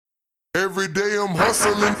Every day I'm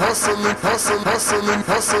hustling, hustling, hustling, hustling,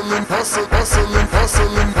 hustling, hustling, hustling,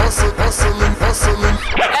 hustling, hustling, hustling, hustling.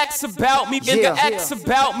 X about me, nigga. X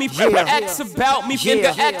about me, X about me,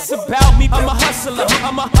 nigga. X about me. I'm a hustler,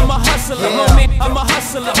 I'm a hustler, homie. I'm a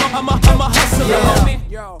hustler, I'm a hustler,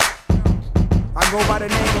 homie. Yo, I go by the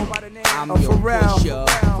name of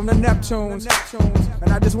PIERRE from the Neptunes,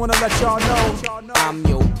 and I just wanna let y'all know I'm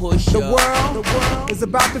your pusher. the world is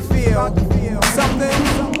about to feel something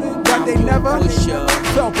that they never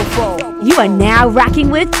felt before. You are now rocking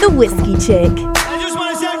with the Whiskey Chick. I just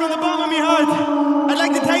want to say from the bottom of my heart, I'd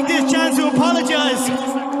like to take this chance to apologize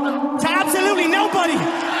to absolutely nobody.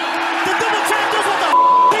 The double champ does what the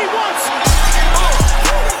he wants.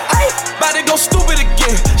 Ay, about to go stupid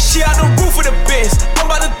again. She out the roof of the Benz. I'm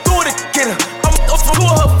about to do it again. I'm off from two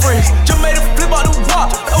of her friends. Just made a flip out the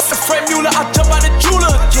walk. Off the frame Mueller, I jump out the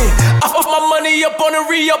jeweler again. I off my money up on the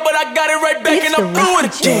re-up, but I got it right back and I'm through it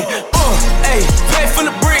again. Ayy, bag full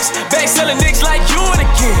of bricks, bag selling nicks like you and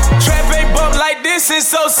again. Trap ain't bump like this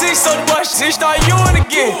since 06, so the boy shit start you and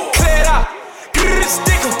again. Clear it out,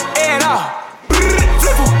 stick 'em, air it out.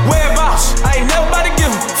 Flip 'em, wear a mouse. I ain't never about to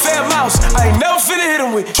give 'em fair mouse. I ain't never finna hit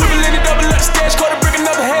 'em with triple in the double up the stash, quarter brick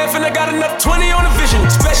another half, and I got enough 20 on the vision.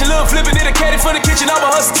 Special little flipping it, a caddy from the kitchen. I'ma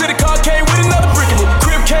hustle till the car came with another brick in it.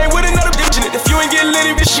 Crib came with another bitch in it. If you ain't getting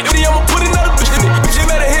litty with shit, I'ma put another bitch in it. Bitch, you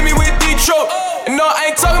better hit me with Detroit. And no, I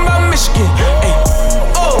ain't talking about Michigan. Ay,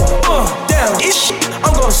 damn,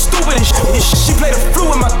 I'm going stupid and shit. She play the flu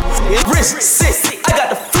with my wrist sick. I got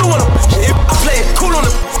the flu on them. I play it cool on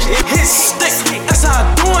them. Hit stick. That's how I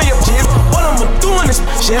doing your shit. What I'm doing this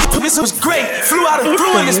shit. This was great. Flew out of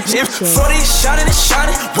ruin this shit. 40 shining and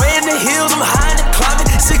shining. Way in the hills, I'm high and climbing.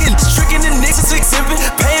 Sick and tricking the niggas exhibit.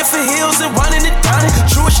 Paying for hills and whining and dining.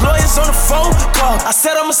 Jewish lawyers on the phone call. I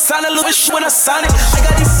said I'ma sign a little bit shit when I sign it. I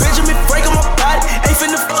got these Benjamin Frank on my body. Ain't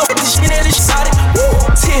finna fuck with this shit and this shot it. Woo!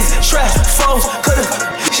 10 trap phones. Coulda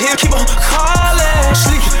shit keep on calling.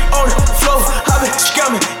 Sleep on the floor. I been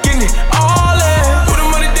scamming, getting it all in. With the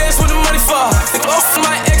money dance, with the money fall. Nigga off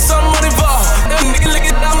my ex, I'm money involved. That nigga look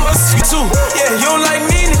at that must you too. Yeah, you don't like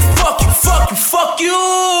me, nigga. Fuck you, fuck you, fuck you.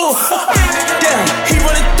 Damn, he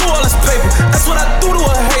running through all his paper. That's what I do to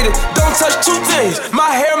a hater. Don't touch two things. My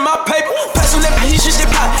hair, my paper. Pass him that he shit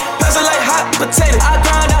pot. Pass it like hot potato. I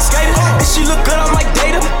grind, I skate it. And she look good on my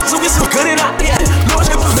data. So it's so good and I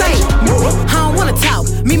say, I don't wanna talk.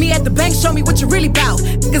 Meet me at the bank, show me what you really bout.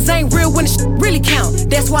 Niggas ain't real when the shit really count.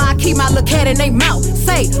 That's why I keep my little cat in they mouth.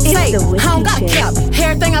 Say, I don't got cap.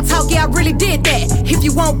 Everything I talk, yeah, I really did that. If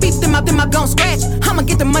you want beef, then I gon' scratch. I'ma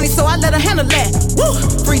get the money, so I let her handle that. Woo!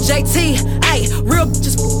 Free JT, ayy, real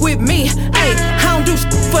bitches with me, ayy. I don't do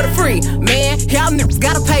shit for the free, man. Y'all niggas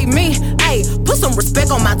gotta pay me, ayy. Put some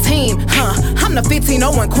respect on my team, huh? I'm the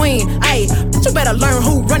 1501 queen, ayy. But you better learn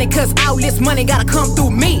who run it, cause all this money gotta come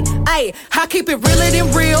through me, ayy. I keep it realer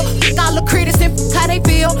than real. All the critics and how they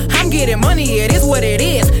feel. I'm getting money, it is what it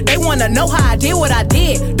is. They wanna know how I did what I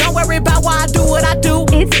did. Don't worry about why I do what I do.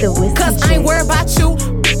 It's the Whiskey Cause I ain't worried about you.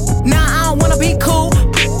 Nah, I don't wanna be cool.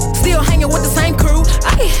 Still hanging with the same crew.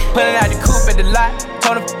 Pulling out the coupe at the lot.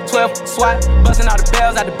 Told him 12 SWAT. Busting all the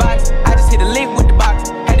bells out the box. I just hit a lick with the box.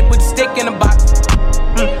 Had to put the stick in the box.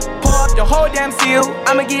 Pour up the whole damn seal.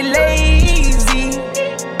 I'ma get lazy.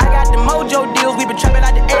 I got the mojo deals. We been trapping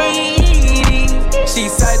like the 80s. She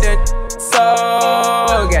said that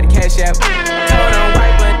so got the cash out. Told him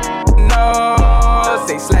white but no.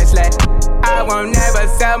 Say slash. I won't never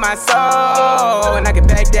sell my soul. And I can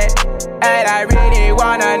back that. And I really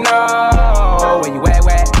wanna know where you at,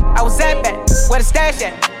 where? I was at back, where the stash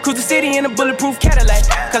at? Cruise the city in a bulletproof Cadillac.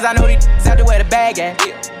 Cause I know these out there where the bag at.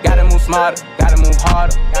 Gotta move smarter, gotta move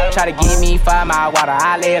harder. Try to give me 5 mile water.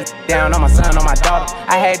 I lay down on my son, on my daughter.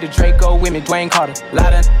 I had the Draco with me, Dwayne Carter.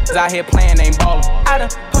 Lot of out here playing, ain't ballin'. I done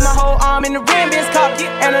put my whole arm in the rim, Benz car.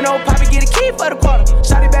 And I know Poppy get a key for the quarter.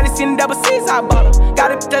 Shawty better seen the double C's, I bought her.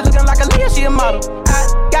 Got it just looking like a Leah, she a model.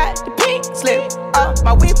 I got the pink slip,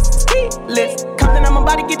 my whip ski lips. Compton, I'm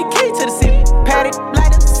about to get the key to the city. Patty,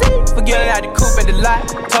 light up the city. Forgetting out the coupe at the lot.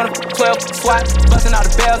 Told him 12 SWAT. Busting all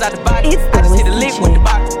the bells out the body. I just hit a lick with the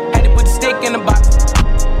box. Had to put the stick in the box.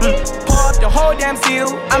 Pour up the whole damn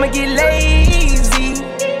seal. I'ma get lazy.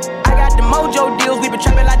 I got the mojo deals. We been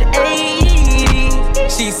trapping like the 80s.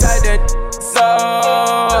 She said that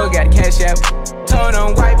so got the cash out. Told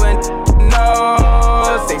him white but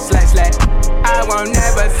no. Say slash. I won't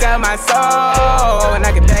never sell my soul. And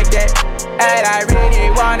I can back that. And I really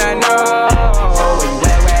wanna know where you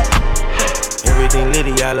at, where? Everything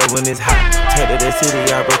litty, I love when it's hot. Turned to the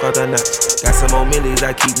city, I broke out the knot. Got some more millies,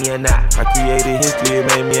 I keep me a knot. I created history, it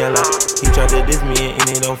made me a lot. He tried to diss me and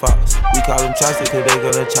it don't false. We call them chopsticks cause they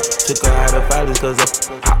gonna chop. Took her out of filers cause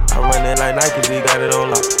I run it like Nike, we got it on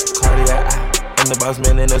lock. Cardiac eye. I'm the boss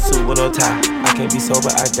man in a suit with no tie. I can't be sober,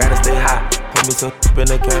 I gotta stay high. Put me some in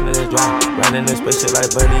the can of the dry. Riding in spaceship like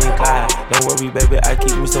Bunny and Clyde. Don't worry, baby, I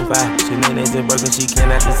keep me some fire. She names and broken, she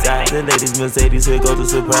cannot decide. The ladies Mercedes, here go to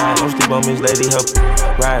surprise. Don't sleep on Miss Lady, help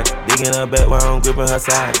ride. Digging her back while I'm gripping her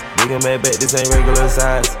side. Digging my back, this ain't regular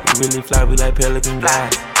size. You really fly, we like pelican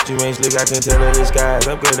guys. She ain't slick, I can tell her the skies.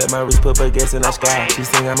 Upgrade at my wrist, put her gas in the sky. She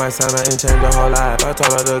sing I might sign her and change her whole life. I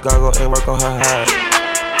told her to goggle and work on her high.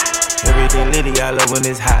 Everything litty, I love when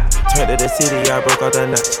it's hot. Turned to the city, I broke out the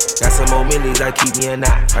knot. Got some more millies, I keep me a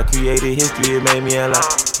knot. I created history, it made me a lot.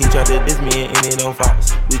 He tried to diss me and it don't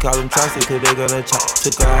false. We call them chopsticks cause they gonna chop.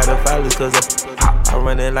 Took her out of filers cause I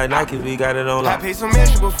run it like Nike, we got it on lock. I paid some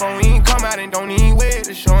extra before we ain't come out and don't even wear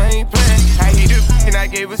the show, I ain't playing. I hate it and I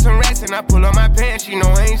gave her some rats and I pull on my pants. She know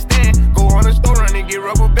I ain't stand. Go on the store run and get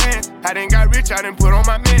rubber bands. I done got rich, I done put on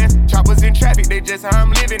my mans. Choppers in traffic, they just how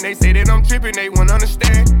I'm living. They say that I'm tripping, they won't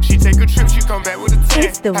understand. She take a trip, she come back with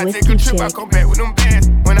a 10. I take a trip, I come back with them bands.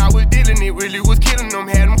 When I was dealing, it really was killing them.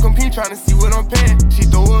 Had them compete, trying to see what I'm paying. She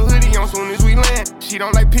throw a hoodie on soon as we land. She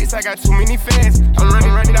don't like pits, I got too many fans. I'm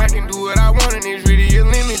running, I can do what I want, and it's really a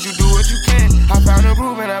limit. You do what you can. I found a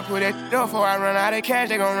groove and I put that up. Before I run out of cash,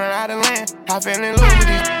 they gon' run out of land. I fell in love with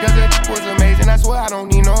these cause that was amazing. I swear I don't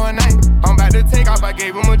need no night. I'm about to take off, I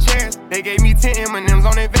gave them a chance. They gave me 10 M&Ms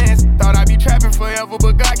on advance. Thought I'd be trapping forever,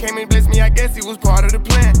 but God came and blessed me. I guess it was part of the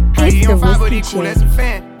plan. He on fire, but he cool as a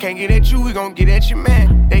fan. Can't get at you, we gon' get at your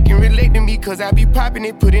man. They can relate to me cause I be popping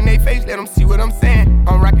it. Put in their face, let them see what I'm saying.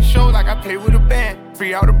 I'm rocking shows like I play with a band.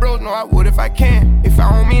 Free all the bros, know I would if I can. If I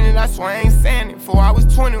don't mean it, I swear I ain't saying it. Before I was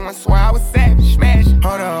 21, swear I was savage, smash.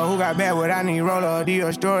 Hold up, who got bad? What I need? Roller,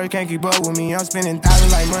 Dior story, can't keep up with me. I'm spending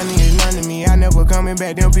thousands like money is none to me. I never coming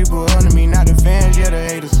back, them people under me. Not the fans, yeah, the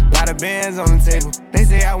haters. Lot of bands on the table. They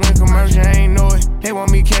say I went commercial, I ain't know it. They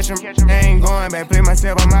want me catch them, I ain't going back. Play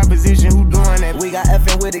myself on my position, who doing that? We got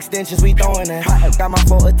effing with extensions, we throwing that. Got my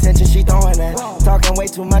full attention, she throwing that. Talking way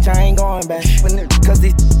too much, I ain't going back. Cause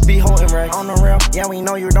these be holding racks. On the real, yeah, we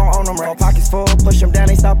know you don't own them racks. Pockets full, push them down,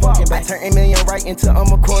 they stop walking back. Turn $1 million right into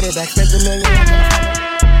I'm a quarterback. Spent $1 million.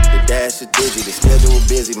 The dash is digi, the schedule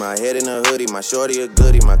busy. My head in a hoodie, my shorty a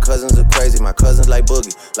goodie. My cousins are crazy, my cousins like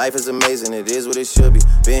boogie. Life is amazing, it is what it should be.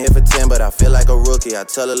 Been here for 10, but I feel like a rookie. I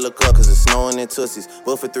tell her look up, cause it's snowing in Tootsies.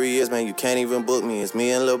 Booked for 3 years, man, you can't even book me. It's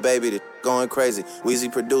me and Lil Baby, the going crazy.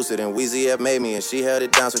 Weezy produced it, and Weezy F made me. And she held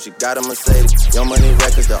it down, so she got a Mercedes. Young Money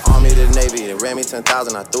Records, the Army, the Navy. It ran me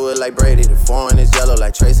 10,000, I threw it like Brady. The foreign is yellow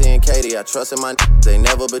like Tracy and Katie. I trusted my they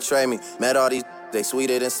never betray me. Met all these they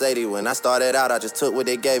sweeter than Sadie. When I started out, I just took what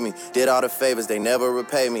they gave me. Did all the favors, they never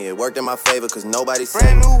repay me. It worked in my favor, cause nobody said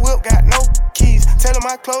brand new whip, got no keys. Tell them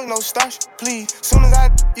my clothes, no starch, please. Soon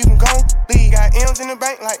as you can go leave. Got M's in the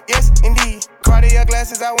bank, like yes, indeed. Cartier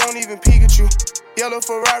glasses, I won't even peek at you. Yellow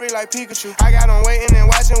Ferrari like Pikachu. I got him waiting and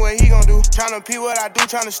watching what he gon' do. Tryna pee what I do,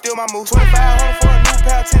 tryna steal my moves. 2,500 for a new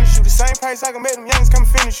pair of tennis shoes. The same price I can make them youngins come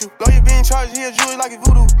and finish you. Lawyer being charged here, jewelry like it's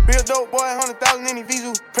voodoo. Real dope boy, 100,000 in his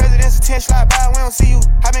Vizu. President's attention slide by, we don't see you.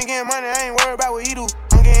 I been getting money, I ain't worried about what he do.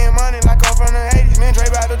 I'm getting money like I'm from the 80s. Man,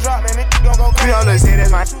 Dre about to drop, man, they gon' go crazy. We all look say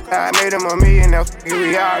that's my I made him a millionaire,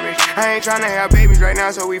 we all rich. I ain't tryna have babies right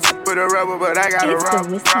now, so we with a rubber, but I got a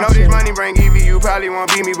rub. Know this money bring EV, you probably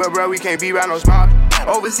won't beat me, but bro, we can't be by no smart.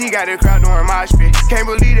 Overseas got the crowd doing mosh pit. Can't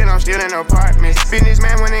believe that I'm still in apartments.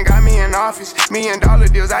 Businessman went and got me in office. $1 million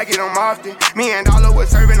deals, I get them often. $1 million was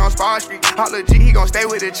serving on Spar Street. Holla G, he gon' stay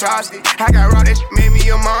with the chopstick. I got raw, that shit made me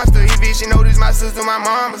a monster. He bitch, she know this my sister, my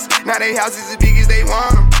mama's. Now they houses as big as they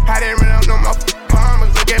want them. I didn't run up no motherfucking farmers.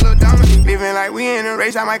 Look at Lil Dominic. Living like we in a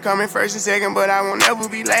race, I might come in first and second, but I won't ever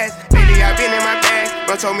be last. Lately I been in my bag,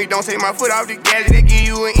 but told me don't take my foot off the gas. They give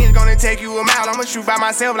you an inch, gonna take you a mile. I'ma shoot by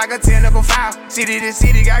myself like a technical foul. City to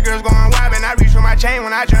city, got girls going wild, and I reach for my chain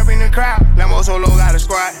when I jump in the crowd. Lambo Solo got a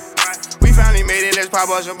squad. We finally made it, let's pop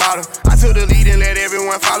us a bottle. I took the lead and let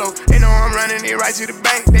everyone follow. They know I'm running it right to the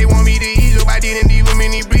bank. They want me to ease up, I didn't leave them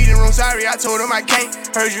in the bleeding room. Sorry, I told them I can't.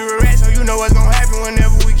 Heard you a rat, so you know what's gonna happen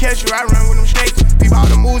whenever we catch you. I run with them snakes. Peep all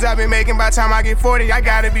the moves I've been making. By the time I get 40, I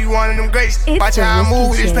gotta be one of them greats. Watch how I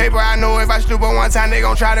move with this paper. I know if I stoop up one time, they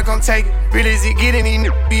gon' try to come take it. Really is it getting these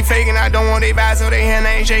niggas be faking. I don't want they vibe, so they hand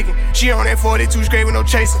ain't shaking. She on that 42 scraping, no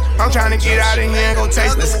chasing. I'm trying to get out of here and go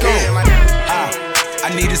taste it. Let's go. I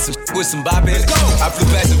needed some with some bop in it. I flew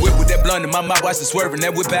past the whip with that blunt in my mouth, watched it swerving.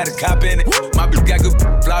 That whip had a cop in it. My bitch got good,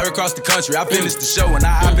 fly her across the country. I finished the show and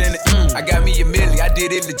I hop in it. I got me a milli, I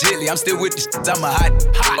did it legitly. I'm still with the shit, I'm a hot.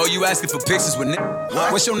 Oh, you asking for pictures with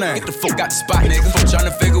nigga? What's your name? Get the fuck out the spot, nigga.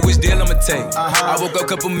 Tryna figure which deal I'ma take. I woke up,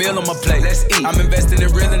 couple meal on my plate. Let's eat. I'm investing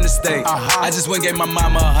in real estate. I just went gave my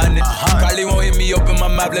mama 100. Probably won't hear me open my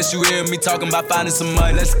mouth unless you hear me talking about finding some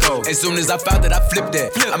money. Let's go. As soon as I found that, I flipped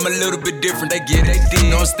that. I'm a little bit different, they get it. They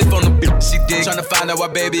did. No, I'm stiff on the bitch, she did. Tryna find out why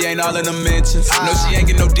baby ain't all in the mentions. No, she ain't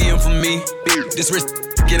get no DM from me. This wrist,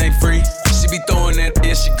 it ain't free. She be throwing that,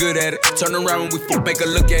 yeah, she good at it. Turn around when we make her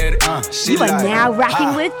look at it. She you are like, now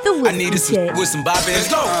rocking with the Whiskey I needed some with some bop in it.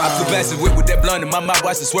 I flew past the whip with that blunt in my mouth,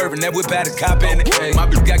 watched it swerving. That whip had a cop in it. My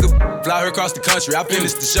bitch got good, fly her across the country. I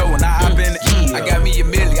finished the show and I hop in it. I got me a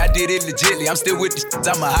milli, I did it legitly. I'm still with the shit,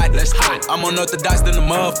 I'm a hot. Let's hot. I'm unorthodox than the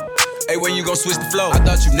motherfucker. Hey, when you gon' switch the flow? I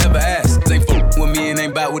thought you never asked. They ain't with me and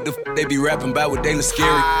ain't bout what the they be rapping about what they look scary.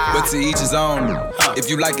 But to each his own. If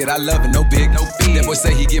you like it, I love it. No big, no beat. That boy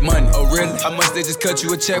say he get money. Oh really? How much they just cut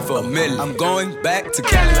you a check for $1 million? I'm going back to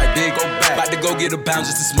Cali like big. Go back. About to go get a pound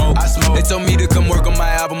just to smoke. I smoke. They told me to come work on my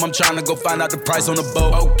album. I'm trying to go find out the price on the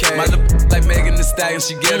boat. Okay. My little like Megan Thee Stallion.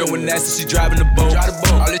 She get her when nasty. She driving the boat. Drive the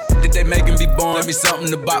boat. All this shit that they making be born. Let me something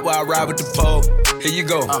to buy while I ride with the pole. Here you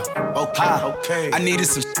go. Okay. I needed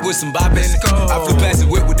some with some bop in it. I flew past the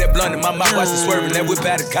whip with that blunt in my mouth, watched it swerving. That whip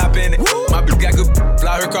had a cop in it. My bitch got good,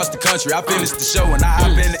 fly her across the country. I finished the show and I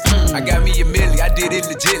hop in it. I got me a milli, I did it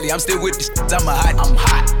legitly. I'm still with the shit, I'm a hot. I'm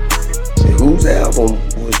hot. Whose album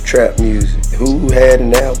was trap music? Who had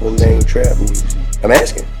an album named trap music? I'm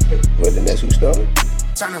asking. Well, then that's who started.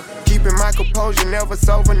 Tryna keeping my composure, never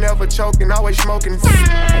sober, never choking, always smoking.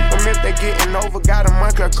 From if they getting over, got a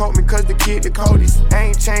month, coat me cause the kid the coldest. I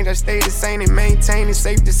ain't changed, I stay the same and maintain it.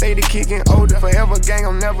 Safe to say the kid getting older. Forever gang,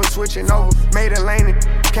 I'm never switching over. Made a lane and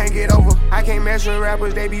can't get over. I can't mess with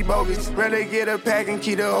rappers, they be bogus. Rather get a pack and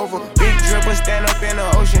keep it over. Big dripper, stand up in the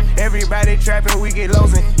ocean. Everybody trapping, we get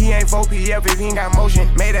losing. He ain't 4PF if he ain't got motion.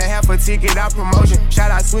 Made a half a ticket, out promotion.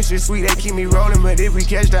 Shout out switches, sweet, they keep me rolling. But if we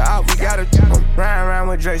catch the op, we gotta ride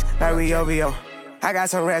with Drake, like we OVO. I got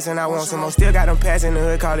some rats and I want some more. Still got them pass in the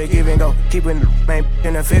hood, call it give and go. Keeping the main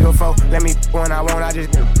in the figure four. Let me when I want, I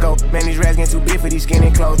just go. Man, these rats getting too big for these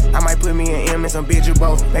skinny clothes. I might put me an M and some bitch or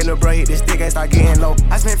both. They little bro hit the stick and start getting low.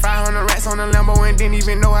 I spent 500 rats on the Lambo and didn't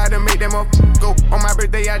even know how to make them up go. On my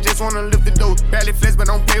birthday, I just wanna lift the dough. Barely flex, but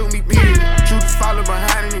don't play with me, period. Truth follow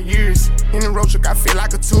behind in the years. In the road truck, I feel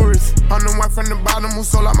like a tourist. I'm the one from the bottom who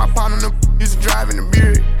sold out my pound on the used to drive in the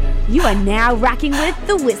beard. You are now rocking with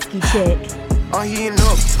the Whiskey Chick. He ain't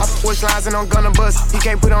up. I push lines and I'm gonna bust. He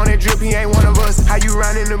can't put on that drip, he ain't one of us. How you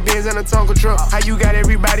riding the Benz in a Tonka truck? How you got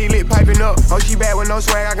everybody lit piping up? Oh, she bad with no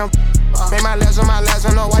swag, I can make my last on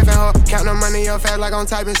no wife and her. Count the money up fast like I'm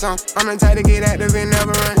typing some. I'm the type to get active and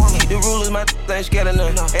never run. Keep the rulers, my ain't scared of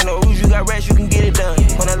none. Ain't no rules, you got rats, you can get it done.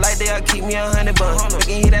 On a light day, I keep me 100 buns.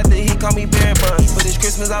 Making hit after he call me Bear Buns. For this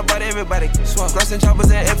Christmas, I bought everybody. Gloss and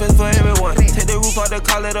choppers and infants for everyone. Take the roof out the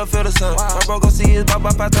car, let her feel the sun. My bro gon' see his bop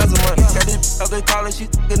 5,000 a month. Got this out the college, she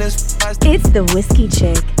this. It's the Whiskey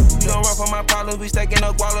Chick. You don't run for my problems, we stacking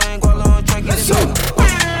up guala and guala on track.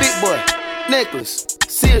 Big boy, necklace,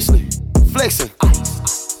 seriously, flexing,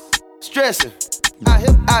 stressing. I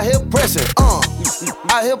hear pressing,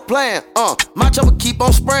 I hear playing, my chopper keep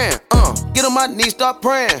on spraying, get on my knees, start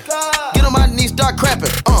praying, get on my knees, start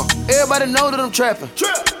crapping, everybody know that I'm trapping,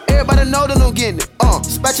 everybody know that I'm getting it,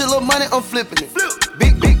 spatula money, I'm flipping it,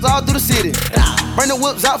 big all through the city, bring the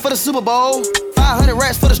whips out for the Super Bowl, 500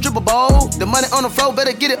 racks for the stripper bowl, the money on the floor,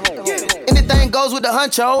 better get it, anything goes with the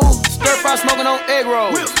honcho, stir fry smoking on egg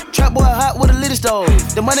rolls, trap boy hot with a little stove,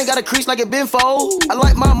 the money got a crease like it been fold, I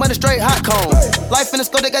like my money straight hot cone, life in the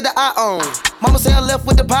scope, they got the eye on, mama say I left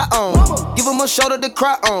with the pot on, give him a shoulder to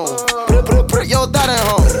cry on, put your thought at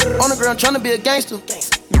home, on the ground tryna be a gangster,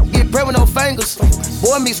 get bread with no fingers,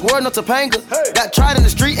 boy meets word, no Topanga, got tried in the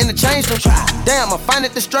street and it changed them, damn I find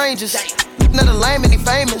it the strangest, another lame and he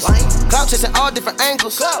famous, clout chasing all different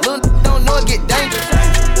angles, little don't know it get dangerous.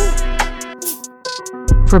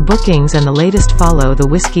 For bookings and the latest, follow The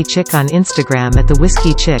Whiskey Chick on Instagram at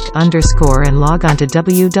 @thewhiskeychick_ and log on to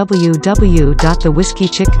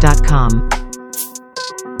www.thewhiskeychick.com.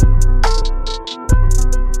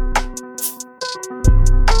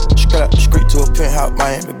 Street to a penthouse,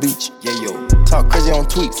 Miami Beach. Yeah, yo. Talk crazy on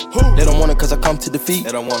tweets. They don't want it cause I come to defeat.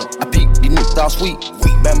 They don't want it. I peek, these niggas all sweet.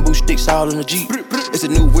 Bamboo sticks all in the Jeep. It's a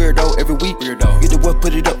new weirdo every week. Get the what,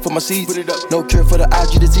 put it up for my seeds. No cure for the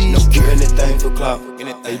IG disease. No cure. Do anything for clout.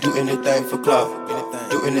 They do anything for clout.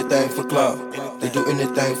 Do anything for clout. They do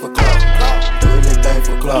anything for clout. Do anything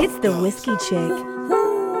for clout. It's the Whiskey Chick.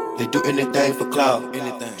 They do anything for clout.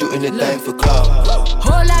 Do anything for clout.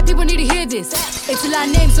 Whole lot of people need to hear this. It's a lot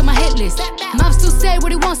of names on my hit list. Mom still say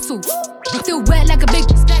what he wants to. Still wet like a big.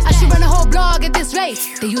 I should run a whole blog at this rate.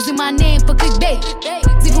 They using my name for clickbait.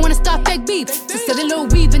 Even wanna start fake beef. Just sell a little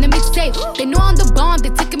weave in the mixtape. They know I'm the bomb, they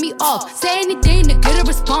ticking me off. Say anything to get a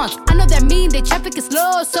response. I know that mean they traffic is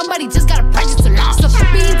slow. Somebody just gotta practice to launch. So for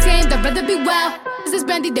being tamed, I'd rather be wild. This is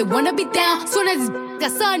brandy, they wanna be down. Soon as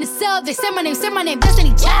got something to sell, they say my name,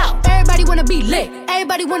 Destiny Child. Everybody wanna be lit,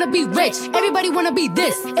 everybody wanna be rich, everybody wanna be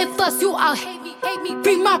this. If us, you out, hate me,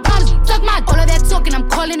 bring my problems, suck my. All of that talking, I'm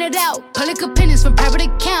calling it out. Public opinions from private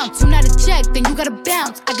accounts. You not a check, then you gotta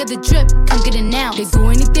bounce. I got the drip, come get it now. They do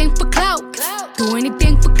anything for clout, do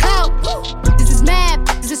anything for clout. This is mad,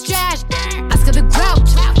 this is trash. Oscar the Grouch,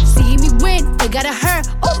 see me win, they gotta hurt.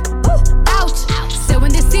 Ooh, ouch. So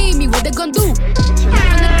when they see me, what they gon' do? Turn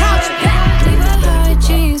up on the couch. Leave a high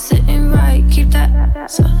jeans sitting right, keep that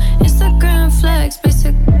ass up. Instagram flex,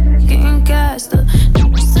 basic, getting gassed up.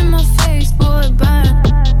 It's in my face, boy, buying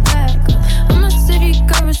back up. I'm a city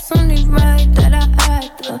girl, it's only right that I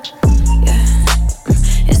act up.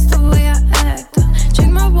 Yeah, it's the way I act up.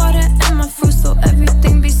 Drink my water and my fruit so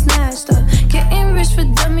everything be snatched up. Getting rich for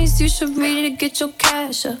dummies, you should read it, get your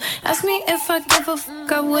cash up. Ask me if I give a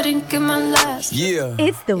fuck, I wouldn't give my last. Yeah,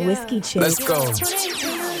 it's the Whiskey Chick. Let's go.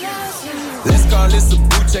 Let's call this a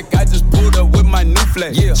boot check. I just pulled up with my new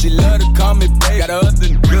flex. Yeah, she love to call me babe. Got her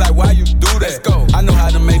husband be like, why you do that? Let's go. I know how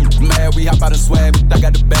to make me mad. We hop out and swag. I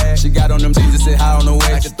got the bag. She got on them jeans and said hi on the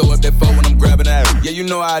way. I can throw up that phone when I'm grabbing that. Yeah, you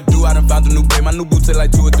know how I do. I done found a new babe. My new boots take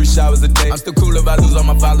like 2 or 3 showers a day. I'm still cool if I lose all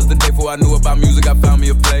my followers the day before I knew about music. I found me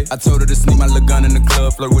a play. I told her to sneak my little gun in the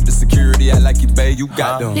club. Flirt with the security. I like you, babe. You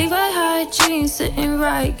got them. Levi high jeans sitting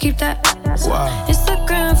right. Keep that ass up.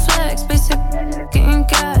 Instagram flex, basic, getting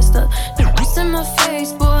gassed up. It's in my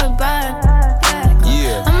face, boy, buying back.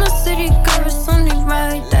 Yeah. I'm a city girl, it's only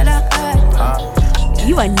right that I act.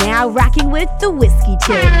 You are now rocking with the Whiskey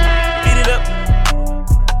Chick. Beat it up,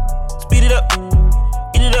 speed it up,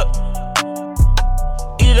 eat it up,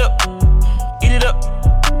 eat it up, eat it up,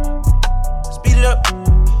 speed it up,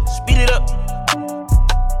 speed it up.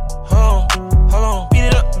 Hold on, beat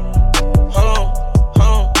it up, hold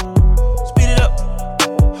on, speed it up,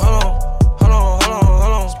 hold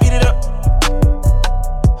on, speed it up,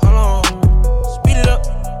 hold on, speed it up,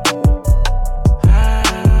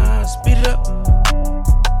 speed it up.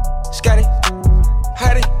 Scotty,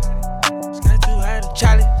 Hattie, Scotty too hard,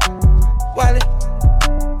 Charlie, Wiley,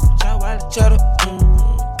 Cheddar,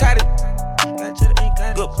 got it,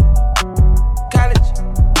 good, college,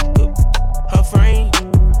 good, her frame,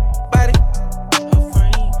 body, her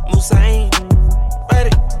frame, Musain,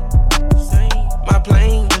 body, my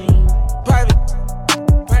plane, private,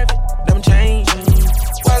 them change,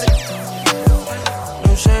 wallet,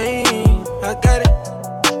 no shame, I got it,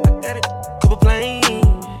 couple planes.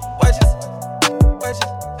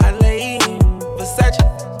 I lay Versace,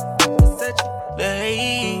 the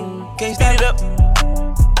hay. Can't speed it up,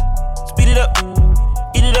 speed it up,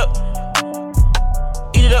 eat it up,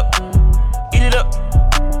 eat it up, eat it up,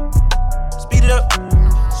 speed it up,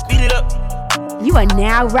 speed it up. You are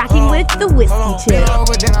now rocking with the Whiskey Chick.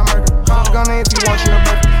 Over, then I murder. I'm gonna if you want you to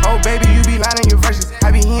murder. Oh baby, you be lying in your verses.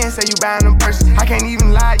 I be here and say you buying them purses. I can't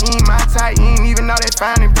even lie, you ain't my type, you ain't even know that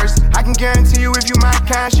fine in person. I can guarantee you if you my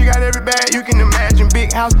kind, she got every bag you can imagine.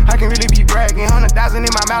 Big house, I can really be bragging. 100,000 in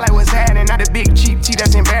my mouth like what's happening. Not a big cheap tea,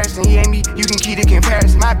 that's embarrassing. He ain't me, you can keep the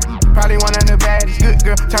comparison. My probably one of the baddest. Good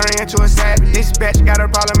girl, turning into a savage. This bitch got a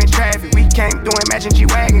problem in traffic. We can't do imagine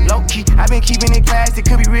G-Wagon. Low key, I been keeping it classy.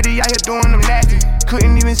 Could be really out here doing them nasty.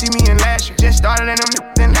 Couldn't even see me in last year. Just started in them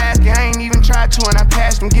then last year. I ain't even tried to and I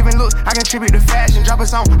passed them. Giving looks, I contribute to fashion. Drop a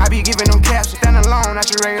song, I be giving them caps. Stand alone, not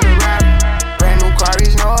your regular rapper. Brand new car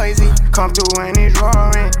is noisy. Come through and it's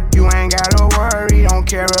roaring. You ain't gotta worry, don't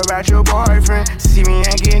care about your boyfriend. See me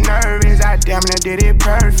and get nervous, I damn near did it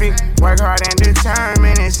perfect. Work hard and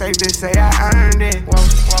determined, it's safe to say I earned it. Whoa,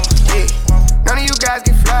 yeah. None of you guys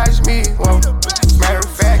can flash me. Whoa. Matter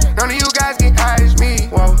of fact, none of you guys can hide me.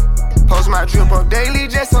 Whoa. Post my drip up daily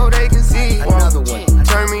just so they can see. Another one.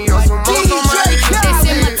 Turn me on some more. They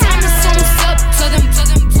say my time is almost up. Tell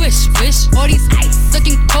them wish. All these ice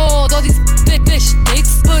looking cold. All these fish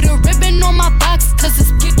sticks. Put a ribbon on my box 'cause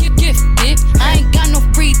it's gifted. I ain't got no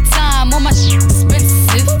free time. All my shit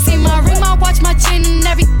expensive. See my ring, my watch, my chain, and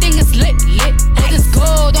everything is lit. All this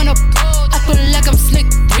gold on the gold. I feel like I'm slick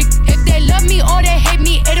Rick. If they love me or they hate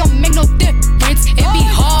me, it don't make no difference. It be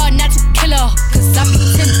hard not to kill her 'cause I be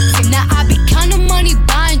tempted. Now I be counting money,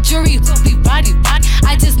 buying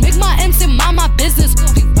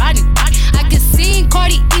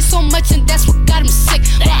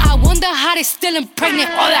feeling pregnant,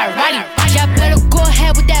 all that riding. Y'all better go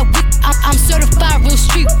ahead with that whip. I'm certified real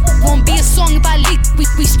street. Won't be a song if I leak. We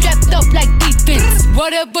strapped up like defense.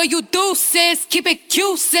 Whatever you do, sis, keep it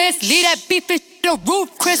cute, sis. Leave that beef in the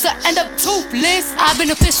roof, Chris, I end up toothless. I've been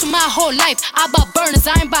official my whole life. I buy burners,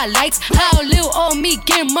 I ain't buy lights. How little old me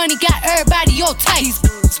getting money got everybody all tight. These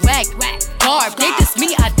swag, garb. They diss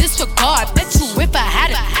me, I disregard. Bet you if I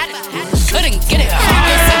had it, couldn't get it.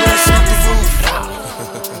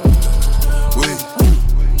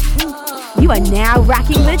 You are now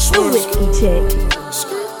rocking with the Whiskey Chick.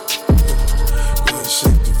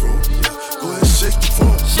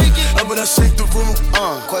 How about I shake the room?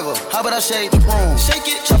 Quavo. How about I shake the room? Shake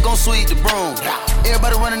it. Chuck gon' sweep the broom.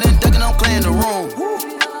 Everybody running and ducking, I'm clearing the room.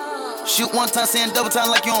 Shoot one time, saying double time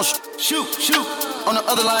like you on shoot. On the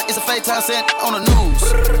other line, it's a fake time, saying on the news.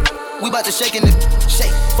 We bout to shake in it.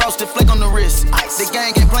 Shake. Frosted flake on the wrist. Ice. The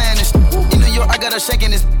gang ain't playing this. In New York, I got her shaking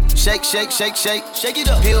this. Shake. Shake it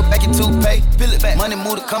up. Peel back your toothpaste. Peel it back. Money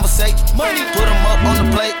move to conversate. Money. Put them up on the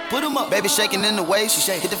plate. Put them up. Baby shaking in the way. She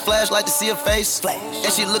shake. Hit the flashlight to see her face. Flash.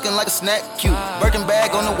 And she looking like a snack. Cute. Birkin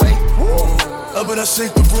bag on the way. Up and I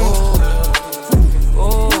shake the room.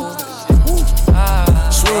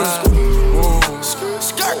 Swerve.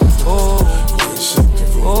 Skirt.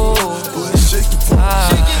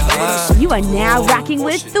 You are now rocking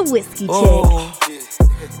with the Whiskey Chick.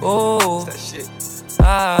 That shit.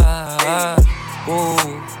 That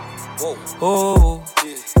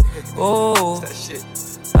shit.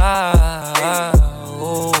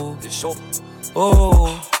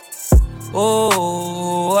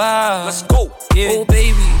 Let's go. Yeah. Oh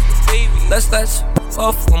baby, let's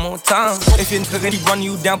off one more time. If your nigga run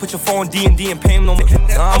you down, put your phone D&D and pay him no more.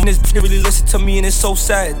 This bitch really listen to me and it's so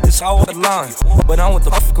sad. This all the line, but I want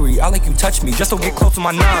the fuckery. I like you touch me, just don't get close to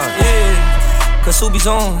my 9. Yeah, cause Subi's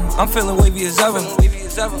on. I'm feeling wavy as ever.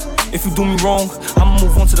 If you do me wrong, I'ma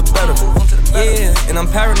move on to the better. Yeah, and I'm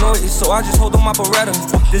paranoid, so I just hold on my Beretta.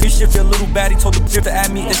 This shit feel a little baddie, told the bitch to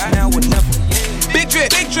add me, it's now or never. Big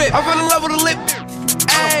drip, I fell in love with a lip.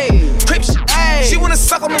 Ayy, Crips, ayy, she wanna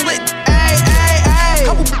suck on the lip. Ayy,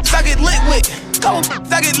 couple bitches I get lit with.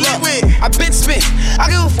 I been spit, I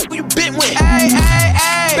give a fuck who you been with. Ayy,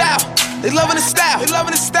 bow, they loving the style.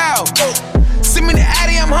 Send me the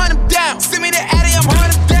Addy, I'm hunting them down.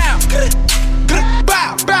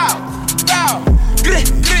 Bow.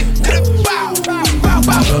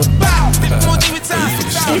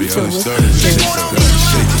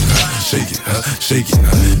 Shake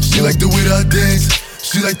it. She like the way that I dance.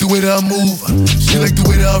 She like the way that I move. She like the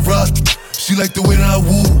way that I rock. She like the way that I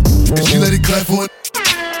woo. And she let it clap for it.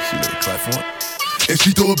 And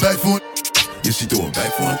she throw it back for it. Yeah, she throw it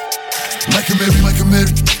back for it. Like a Mary.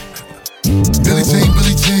 Billie Jean.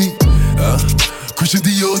 Christian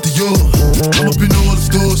Dior. I'm up in all the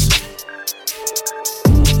stores.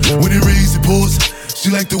 When it rains, it pours.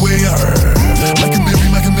 She like the way I like a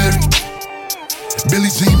Mary.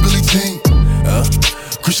 Billie Jean.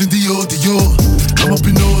 Christian Dior. I'm up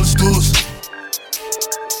in all the stores.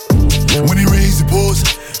 When it rains, it pours.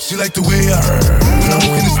 She like the way I when I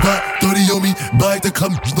walk in the spot, 30 on me, buy the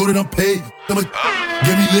club, know that I'm paid. I'ma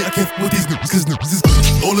get me lit, I can't f with these niggas, cause niggas is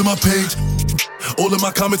all in my page. All of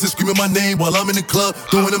my comments are screaming my name while I'm in the club,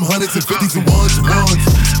 throwing them hundreds and 50s and ones.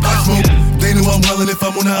 I smoke, they know I'm wildin'. If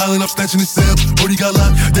I'm on the island, I'm snatching the cell. Brody got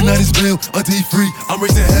locked, the night is bail. Until he free, I'm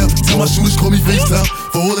raising hell. Tell my shooters call me FaceTime.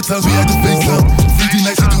 For all the times we had to FaceTime. 3D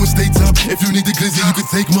nights, I do a state time. If you need the glizzy, you can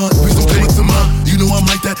take mine. Please don't play it to mine. You know I'm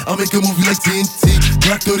like that, I'll make a movie like TNT.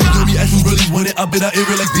 Glock 30 on me, as you really want it. I bet I air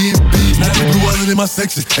it like DMB. Now the blue island in my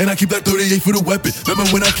section, and I keep that 38 for the weapon.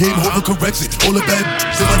 Remember when I came home for correction? All the bad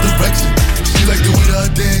in my direction. She like the way that I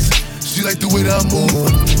dance. She like the way that I move.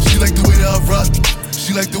 She like the way that I rock.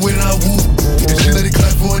 She like the way that I woo. And she let it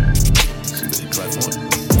clap for it.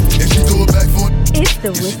 And she throw it back for it. It's the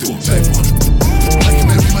Whiskey Chick. Like a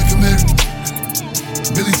Mary.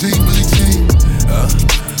 Billie Jean.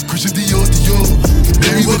 Christian Dior.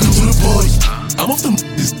 Baby, welcome to the party. I'm off the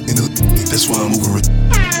that's why I'm over it.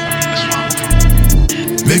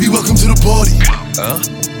 Baby, welcome to the party.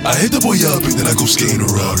 I hit the boy up and then I go skating a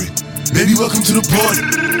Rari. Baby, welcome to the party.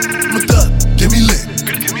 I'm a thot, get me lit.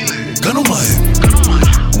 Gun on my head.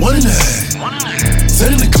 1.5.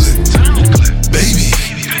 10 in the clip.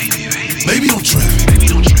 Baby, don't trip.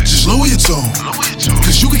 Just lower your tone.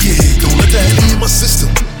 Cause you can get hit. Don't let that hit in my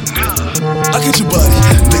system. I get your body.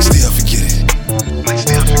 Next day I forget it.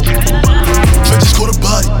 Trenches caught a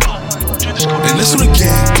body. And that's on the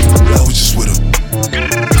gang. I was just with him.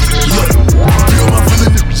 Look, real my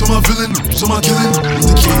villain. So my killing with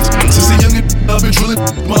the kids. Since a youngin', I've been drilling.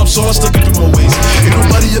 Mom saw I stuck up in my waist. Ain't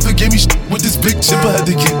nobody ever gave me shit with this big chip. I had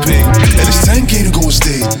to get paid. And it's 10K to go on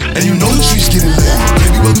stage, and you know the streets getting lit.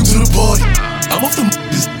 Baby, welcome to the party. I'm off the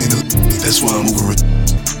that's why I'm over it.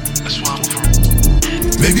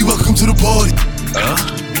 Baby, welcome to the party.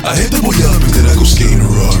 I hit the boy up and then I go skate in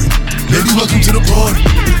a Rari. Baby, welcome to the party.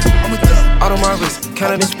 I'm a dog. Out of my wrist,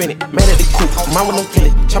 counted and spin it. Mad at the coupe, mine with no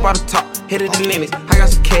tenant. Chop out the top, hit it the limits. I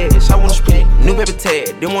got some cash, I wanna spend it. New paper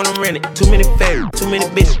tag, didn't wanna rent it. Too many fairies, too many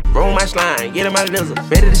bitches. Roll my slime, get in my lizard.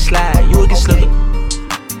 Ready to slide, you will get slicker.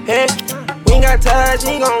 Hey, we ain't got touch,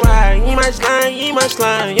 he gon' ride. He my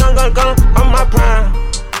slime, young gun, I'm my prime.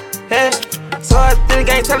 Hey, so I think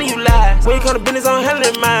I ain't telling you lies. When you come to business, I'm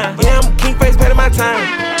handling mine. Yeah, I'm a king face, paying my time.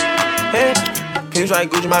 Hey, can you try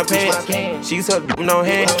Gucci my pants? She used to with no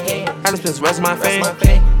hand. I just spent the rest of my fame.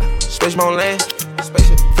 Space my own land.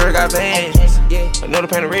 Fear got vans. Another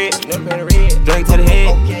pan of red. Drink to the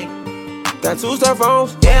head. Got 2-star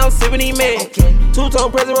phones. Yeah, I'm sipping these men.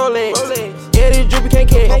 2-tone present Rolex. Yeah, this drippy can't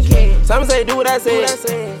catch. Simon say do what I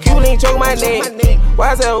said. Cuban link choke my neck.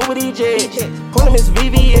 Why I say Uber DJ? Pull him Miss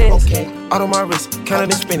VVS. Out on my wrist,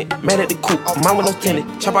 counted and spin it. Mad at the coupe, mine with no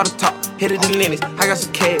tenant. Chop out the top, hit it the limits. I got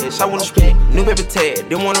some cash, I wanna spend it. New paper tag,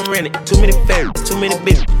 didn't wanna rent it. Too many fairies, too many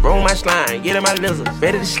bitches. Roll my slime, get in my lizard.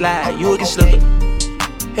 Ready to slide, you will get slicker.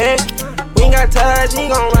 Hey, we ain't got touch, he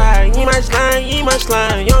gon' ride. He my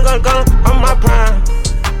slime, young gun, I'm my prime.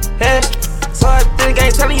 Hey, so I think I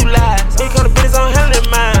ain't telling you lies. When you come to business, I'm handling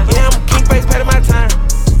mine. Yeah, I'm a king face, paying my time.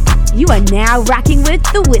 You are now rocking with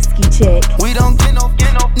the Whiskey Chick. We don't get no,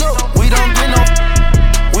 no. We don't get no,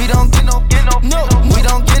 we don't get no, no. We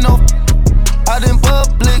don't get no. Out in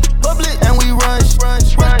public, and we run.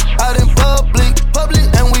 Out in public,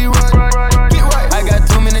 and we run. Get right. I got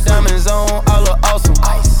too many diamonds on, all look awesome.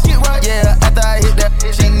 Get right. Yeah, after I hit that,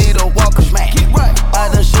 she need a walker. Get right. I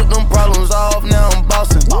done shoot them problems off, now I'm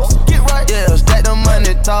bossing. Get right. Yeah, stack the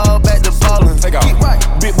money tall, back to ballin'. Take off. Get right.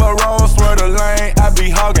 Big boy roll, swear the lane, I be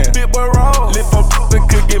hogging. Big boy roll, lift up the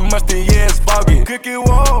cookie musty, yeah it's foggy. Cookie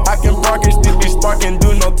wall, I can park it, still be sparking,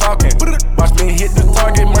 do no talking. Watch me hit the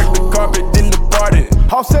target, mark the carpet, then the party.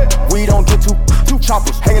 All set, we don't get two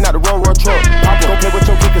choppers hanging out the road truck. Pop don't play with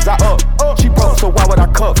your kid cause I up. She broke, so why would I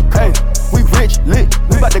cuff? Hey, we rich, lit,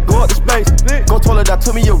 we bout to go up to space. Go toilet out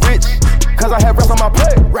to me, you're rich, cause I have rest on my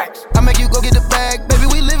plate. Racks. I make you go get the bag, baby,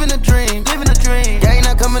 we living a dream. Gang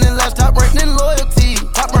not coming in last, top rank, then loyalty.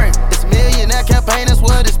 Top rank, it's millionaire campaign, that's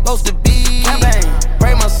what it's supposed to be. Campaign,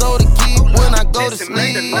 pray my soul to keep when I go to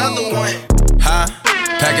sleep. Another one. Huh?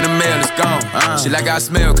 Packing the mail, it's gone. She like I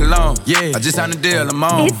smell cologne. Yeah, I just signed the deal, I'm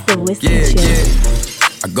on. It's the Whiskey Chick.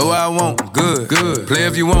 I go where I want, good. Play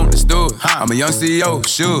if you want, let's do it. I'm a young CEO,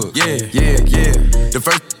 sure. Yeah. The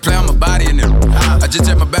first play on my body in them. I just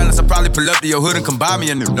check my balance, I probably pull up to your hood and come buy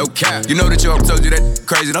me a new. No cap. You know that your told you that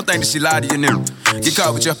crazy, don't think that she lied to you new. Get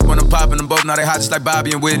caught with your when I'm popping them both, now they hot just like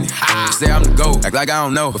Bobby and Whitney. Say I'm the GOAT, act like I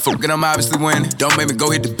don't know, but fuck it, I'm obviously winning. Don't make me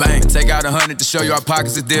go hit the bank, take out 100 to show you our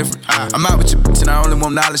pockets is different. I'm out with your bitch and I only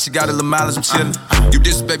want knowledge, she got a little mileage, I'm chillin'. You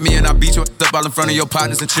disrespect me and I beat you up all in front of your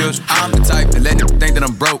partners and children. I'm the type that let them think that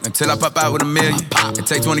I'm broke until I pop out with $1 million. And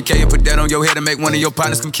take 20K and put that on your head and make one of your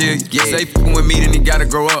partners come kill you. Say fucking with me, then he gotta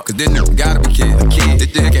grow up, cause this nigga gotta be kid.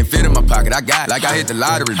 This dick can't fit in my pocket, I got it, like I hit the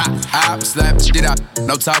lottery. I slap the shit out,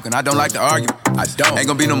 no talking, I don't like to argue. I don't. Ain't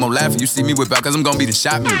gonna be no more laughing, you see me whip out, cause I'm gonna be the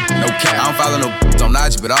shot me. No cap, I don't follow no on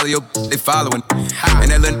IG, but all of your they following.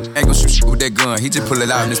 And that little ain't gonna shoot shit with that gun, he just pull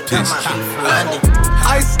it out in this pitch.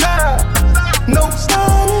 I style, no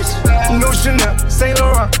stylish, no Chanel, Saint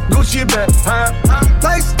Laurent, Gucci bag,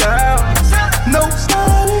 lifestyle, no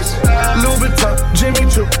stylish, Louis Vuitton, Jimmy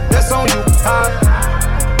Choo, that's on you,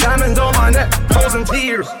 diamonds on my neck, frozen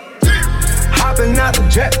tears, hopping out the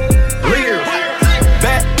jet, leers,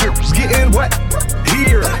 back hips getting wet,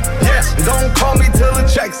 here, yes, don't call me till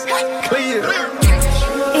the checks clear.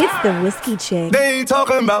 It's the Whiskey Chick. They ain't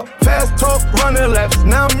talking about fast talk, running laps.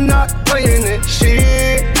 Now I'm not playing it,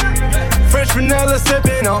 shit. French vanilla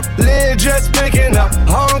sipping on, lid just picking up.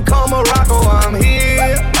 Hong Kong, Morocco, I'm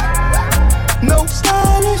here. No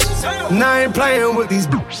stylish, now I ain't playing with these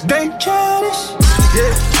bitches. They childish,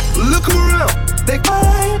 yeah. Look around, they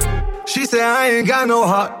quiet. She said I ain't got no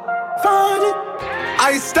heart. Find it,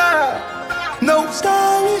 I style. No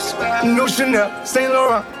stylish, no Chanel, Saint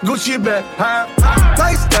Laurent, Gucci bag,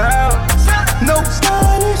 lifestyle, no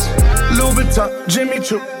stylish, Louis Vuitton, Jimmy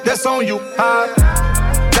Choo, that's on you,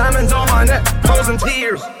 diamonds on my neck, frozen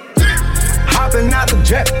tears, hopping out the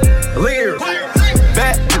jet, leers,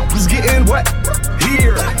 back was getting wet,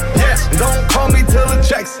 here, yes, don't call me till the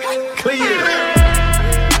checks clear.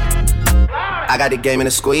 I got the game in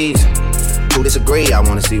a squeeze. Who disagree? I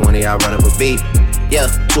wanna see one of y'all run up a beat. Yeah,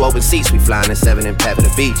 2 open seats, we flying in 7 and pat for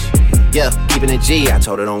the beach. Yeah, even in G, I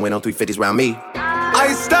told her don't win no 350s round me.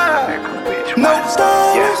 I style, no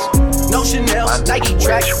styles, no Chanel, Nike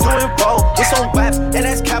tracks, doing roll. It's on wax, and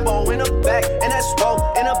that's capo in the back, and that's roll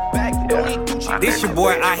in the back. This your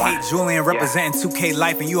boy, I Hate Julian, representing 2K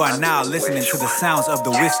Life, and you are now listening to the sounds of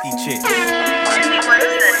the Whiskey Chick.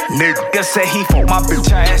 Nigga say he fuck my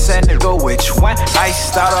bitch ass, and nigga which one? I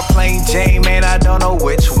started playing Jane, man, I don't know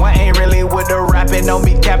which one. Ain't really with the rapping, no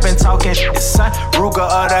me capping, talking shit, son. Ruger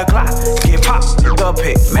of the Glock, get popped, nigga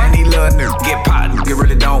pick. Man, he little nigga get popped, nigga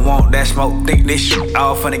really don't want that smoke. Think this shit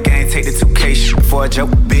all from the game, take the 2K shit for a joke.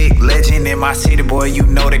 Big legend in my city, boy, you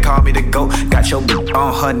know they call me the GOAT. Got your bitch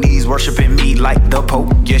on her knees, worshiping me like the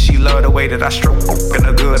Pope. Yeah, she love the way that I stroke. In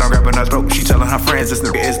the good, I'm grabbing her throat. She telling her friends this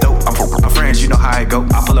nigga is dope. I'm fucking my friends, you know how it go.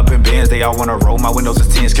 I pull up in Benz, they all wanna roll. My windows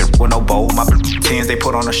is 10s, can't with no bowl. My bitch 10s, they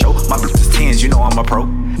put on a show. My bitch is 10s, you know I'm a pro.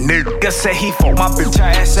 Nigga say he fuck my bitch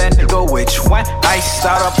ass, and nigga which one? I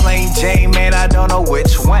started playing Jane, man, I don't know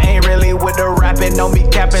which one. Ain't really with the rapping, no me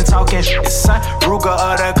capping, talking shit, son. Ruger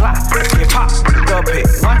of the Glock, get popped, nigga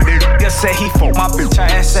pick one. Nigga say he fuck my bitch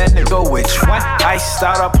ass, and nigga which one? I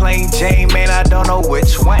started playing Jane, man, I don't know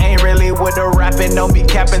which one. Ain't really with the rapping, no me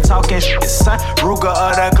capping, talking shit, son. Ruger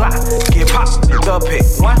of the Glock, get popped, nigga pick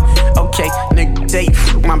one. Okay, nigga, date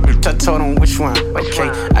my bitch, I told him which one. Okay,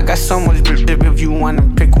 I got so much bitch if you wanna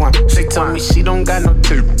pick one. She told me she don't got no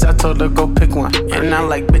tits, I told her go pick one. And I'm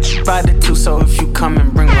like, bitch, you buy the two, so if you come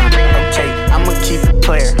and bring one. Okay, I'ma keep it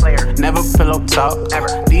player, never pillow talk.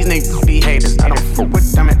 These niggas be haters, I don't fuck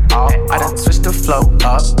with them at all. I done switched the flow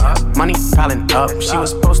up, money piling up. She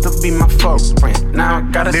was supposed to be my friend, now I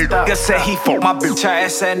gotta stop. Nigga say he fuck my bitch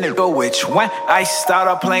ass, and nigga which one? I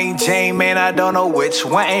started playing Jane, man, I don't know which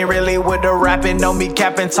one. Ain't really with the rapping, no me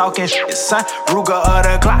capping, talking shit, son. Ruger of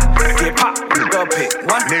the Glock, get popped, nigga pick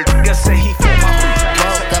one. Nigga say he fuck my bitch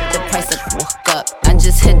ass. Woke up the price of woke up. I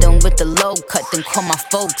just hit them with the low cut, then call my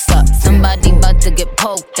folks up. Somebody about to get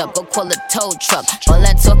poked up, go call a tow truck. All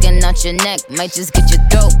that talking out your neck might just get your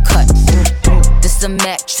throat cut. This a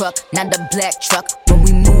Mack truck, not a black truck. When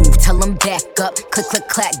we move, tell them back up. Click, click,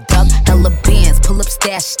 clack, duck. Hella bands, pull up,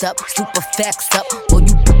 stashed up. Super facts up. Or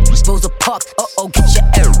you Rosa Parks, uh-oh, get your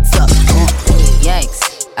errands up.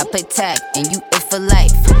 Yikes, I play tag and you it for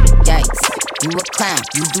life. Yikes, you a clown,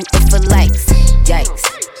 you do it for likes. Yikes,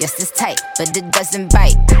 yes it's tight, but it doesn't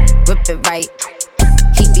bite. Rip it right,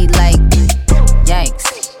 he be like,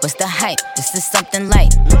 yikes, what's the hype? This is something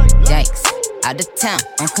light. Yikes, out of town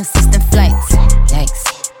on consistent flights.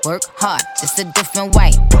 Yikes, work hard, just a different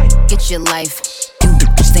white. Get your life, you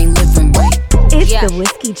just ain't living right. It's the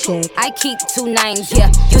Whiskey Chick. I keep 2-9, yeah.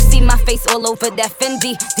 You see my face all over that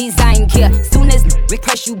Fendi design, yeah. Soon as we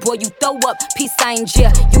press you, boy, you throw up peace signs,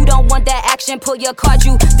 yeah. You don't want that action, pull your card,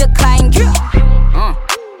 you decline, yeah.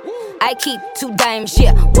 I keep 2 dimes,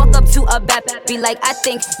 yeah. Walk up to a bad be like, I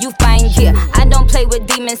think you fine, yeah. I don't play with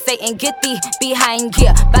demons, Satan, get thee behind,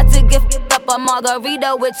 yeah. About to gift up a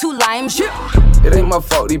margarita with 2 limes, yeah. It ain't my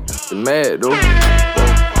fault these bitches mad, though.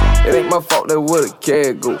 It ain't my fault that where the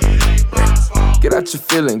cat go. Get out your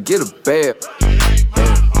feeling, get a bag.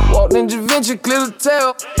 Walked in Javinci, clear the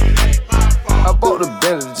tail. I bought the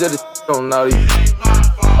Bentley, just to on all these.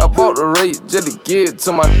 I bought the rate, just to give it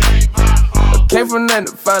to my. I came from nothing,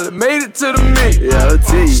 finally made it to the mix. Yeah, I'll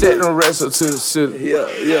tell you. Set them rest up to the city. Yeah.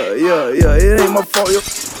 It ain't my fault, yo.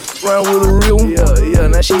 Round with a real one. Yeah.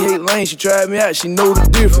 Now she hate lane, she tried me out, she know the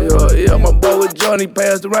difference. Yeah. My boy with Johnny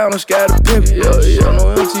passed around and sky the pimp. Yeah.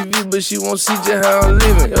 No MTV, but she won't see just how I'm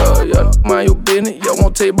living. Yeah. Mind your business, yeah.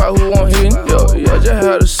 Won't tell you about who I'm hitting. Yeah. Just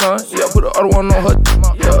had a son, yeah. Put the other one on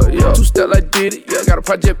her. Yeah. 2 step like did it, yeah. Got a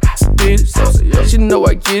project, did it. Yeah. She know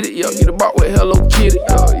I get it, yeah. Get a box with Hello Kitty.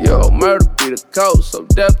 Yeah. Murder be the code, so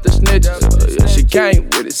death the snitches. Yeah. She came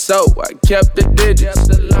with it, so I kept the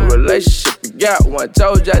digits. A relationship you got one,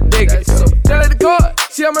 told you I dig it. Tell her the card,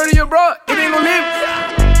 see I murder your bro, it ain't no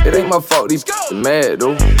limit. It ain't my fault these bitches mad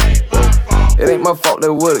though. It ain't my fault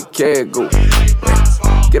that where the cat go.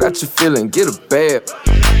 Get out your feeling, get a bag.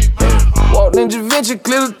 Walked in Javinci,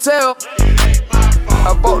 clear the tail.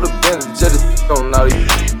 I bought the Bentley, just to on all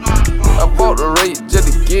these. I bought the rate,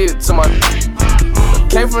 just to give it to my. I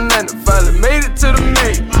came from nothing, finally made it to the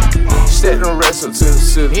mix. Set them rest up to the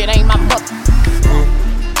city. It ain't my fuck.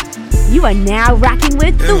 You are now rocking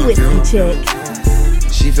with the Whiskey Chick.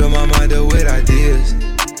 She fill my mind up with ideas.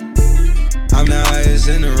 I'm the highest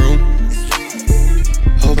in the room.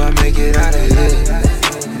 Hope I make it out of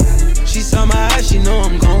here. She saw my eyes, she know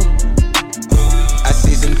I'm gone. I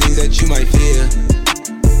see some things that you might fear.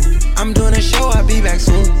 I'm doing a show, I'll be back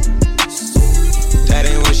soon. That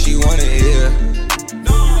ain't what she wanna hear.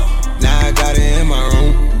 Now I got it in my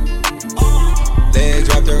room. Legs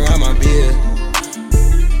wrapped around my beat.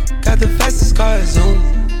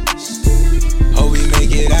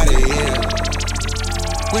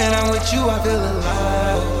 feel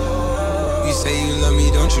alive. You say you love me,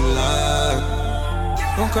 don't you lie?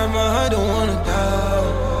 Don't cry my heart, don't wanna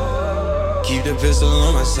die. Keep the pistol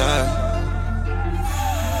on my side.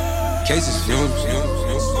 Cases fumes.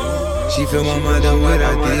 She fill my mind up with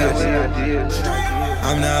ideas.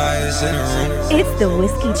 I'm the highest in the room. It's the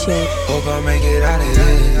Whiskey Chick. Hope I make it out of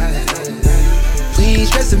here. We ain't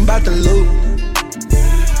stressing about the loot.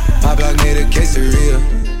 My block made a quesadilla.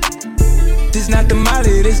 This not the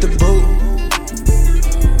molly, this the boot.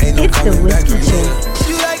 Ain't no coming back from here.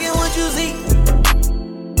 You like it what you see.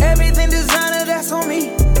 Everything designer, that's on me.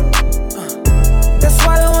 That's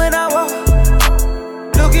why when I walk,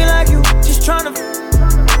 looking like you, just tryna.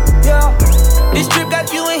 Yeah, this trip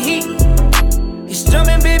got you in heat. It's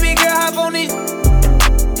jumping, baby girl, hop on it.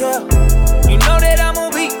 Yeah, you know that I'm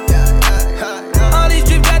on beat. All these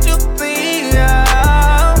trips got you beat.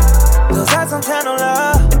 Yeah, cause I some kind of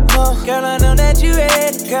love. Girl, I know that you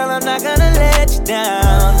ready. Girl, I'm not gonna let you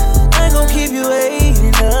down. I ain't gon' keep you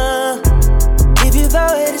waiting up. If you throw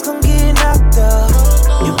it, it's gon' get knocked up.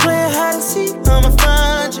 You playing hide and seek, I'ma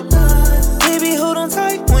find you. Baby, hold on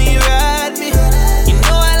tight when you ride me. You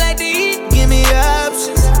know I like to eat, give me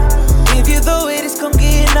options. If you throw it, it's gon'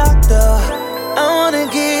 get knocked up. I wanna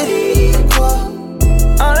get equal.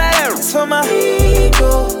 All that arrows for my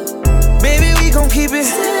ego. Baby, we gon' keep it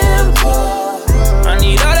simple. I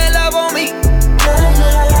need all that love on me.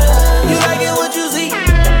 You like it what you see.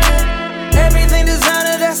 Everything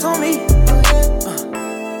designer, that's on me.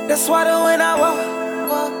 That's why when I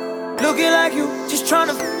walk, looking like you, just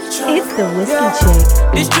tryna. It's the Whiskey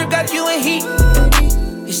Chick. This trip got you in heat.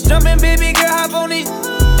 It's jumping, baby girl, hop on it.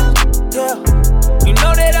 Yeah, you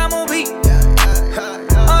know that I'm on beat.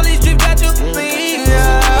 All these trips got you beat.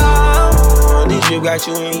 Yeah. This trip got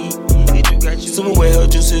you in heat. Super wet, her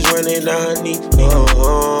juices running down her knee.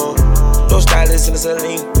 No stylist in the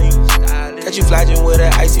saline. Got you flogging with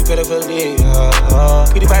an icy pedophilia.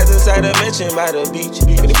 Pretty pies inside the mansion by the beach.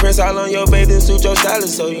 With the prints all on your bathing suit, your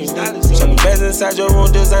stylist so you know. Some beds inside your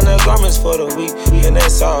room, designer garments for the week. And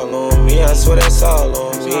that's all on me, I swear that's all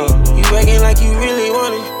on me. You acting like you really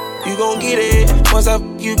want it. You gon' get it. Once I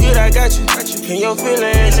you good, I got you. In your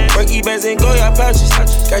feelings. Perky bands and Goya pouches.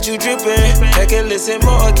 Got you drippin'. I can listen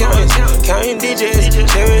more accountants. Counting digits.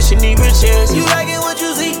 Cherishing these riches. You like it what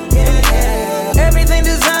you see. Everything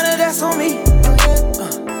designer, that's on me.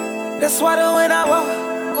 That's why when I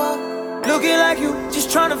walk, looking like you, just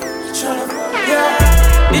tryna.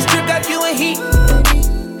 Yeah, this trip got you in heat.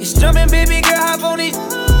 It's jumping, baby girl, hop on it.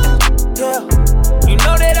 Yeah, you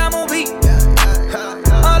know that I'm on beat.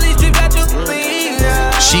 All these trips got you beat.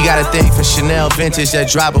 Yeah. She got a thing for Chanel vintage that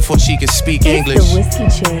dropped before she could speak English. It's the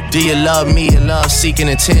Whiskey Chick. Do you love me or love seeking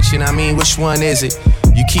attention? I mean, which one is it?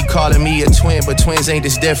 You keep calling me a twin, but twins ain't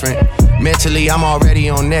this different. Mentally, I'm already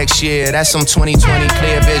on next year. That's some 2020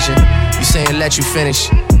 clear vision. You saying let you finish.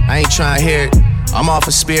 I ain't trying to hear it. I'm off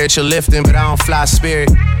of spiritual lifting, but I don't fly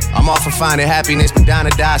spirit. I'm off of finding happiness, but down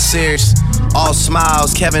to die serious. All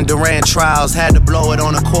smiles, Kevin Durant trials. Had to blow it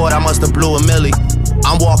on the court, I must have blew a milli.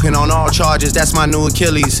 I'm walking on all charges, that's my new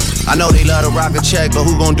Achilles. I know they love to rock a check, but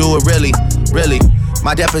who gon' do it really? Really?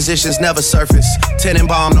 My depositions never surface.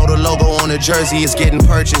 Tenenbaum know the logo on the jersey is getting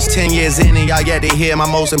purchased. 10 years in and y'all yet to hear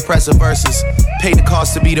my most impressive verses. Paid the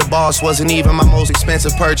cost to be the boss, wasn't even my most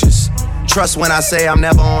expensive purchase. Trust when I say I'm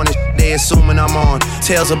never on it, they assuming I'm on.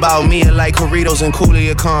 Tales about me are like Corritos and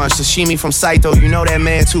Coolia Khan. Sashimi from Saito, you know that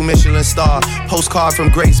man, 2 Michelin star. Postcard from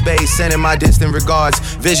Grace Bay, sending my distant regards.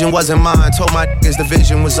 Vision wasn't mine, told my niggas the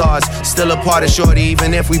vision was ours. Still a part of shorty,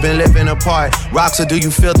 even if we've been living apart. Rocks will do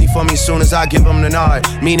you filthy for me soon as I give him the nod.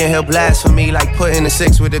 Meaning he'll blast for me like putting the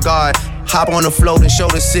 6 with the guard. Hop on the float and show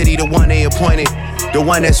the city the one they appointed. The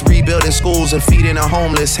one that's rebuilding schools and feeding the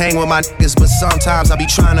homeless. Hang with my niggas, but sometimes I be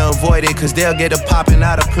trying to avoid it. Cause they'll get a popping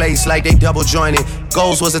out of place like they double jointed.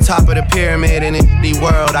 Goals was the top of the pyramid in the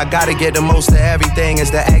world. I gotta get the most of everything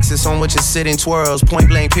as the axis on which it's sitting twirls. Point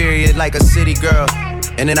blank period like a city girl.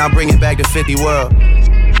 And then I'll bring it back to 50 world.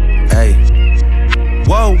 Hey.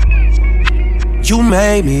 Whoa. You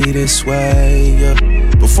made me this way, yeah.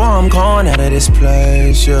 Before I'm gone out of this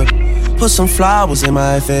place, yeah. Put some flowers in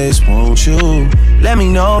my face, won't you? Let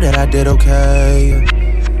me know that I did okay.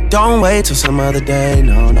 Don't wait till some other day,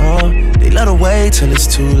 no, no. They let her wait till it's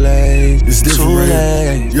too late. It's different, too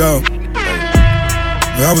late. Yo,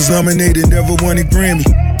 I was nominated, never won a Grammy.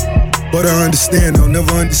 But I understand, they'll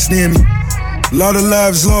never understand me. A lot of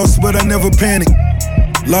lives lost, but I never panicked.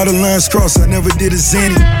 A lot of lines crossed, I never did a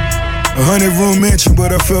zany. 100-room mansion,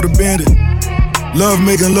 but I felt abandoned. Love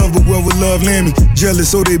making love, but where would love land me?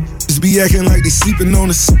 Jealous, so they be acting like they sleeping on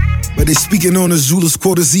us. But they speaking on us, Zulus,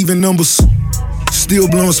 quarters, even numbers. still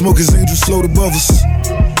blowing smoke as angels float above us.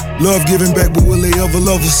 Love giving back, but will they ever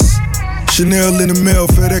love us? Chanel in the mail,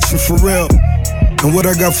 FedEx from Pharrell. And what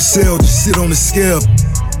I got for sale, just sit on the scale.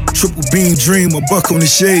 Triple beam dream, a buck on the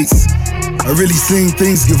shades. I really seen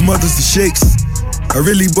things give mothers the shakes. I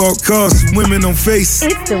really bought cars for women on face.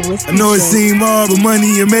 I know it seemed hard, but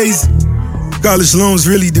money amazing. College loans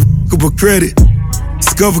really difficult credit.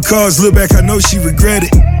 Discover cars, look back, I know she regret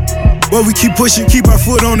it. But we keep pushing, keep our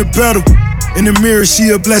foot on the pedal. In the mirror,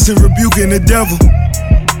 she a blessing, rebuking the devil.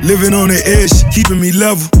 Living on the edge, keeping me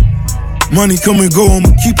level. Money come and go,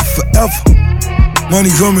 I'ma keep it forever.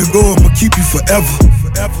 Money come and go, I'ma keep you forever.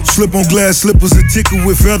 Slip on glass slippers and tickle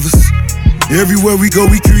with feathers. Everywhere we go,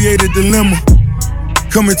 we create a dilemma.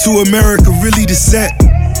 Coming to America, really the set.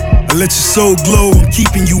 I let your soul glow, I'm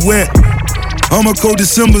keeping you wet. All my cold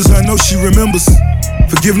Decembers, I know she remembers.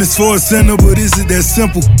 Forgiveness for a sinner, but is it that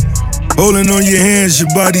simple? Holding on your hands,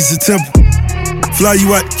 your body's a temple. Fly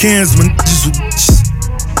you out the cans, my niggas with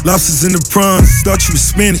bitches. Lobsters in the prawns, thought you was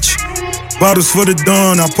spinach. Bottles for the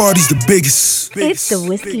dawn, our party's the biggest. It's the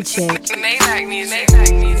Whiskey Chick.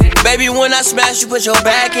 Baby, when I smash, you put your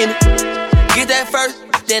back in it. Get that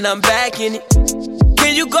first, then I'm back in it.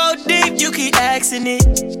 Can you go deep? You keep asking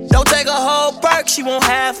it. Don't take a whole perk, she want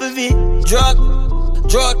half of it. Drug,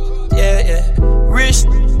 yeah. Rich,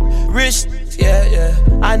 yeah.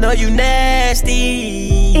 I know you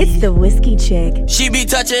nasty. It's the Whiskey Chick. She be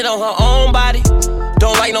touching on her own body.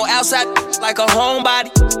 Don't like no outside, like a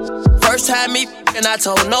homebody. First time me, and I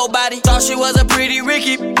told nobody. Thought she was a pretty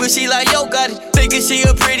Ricky, but she like yo got it. Thinking she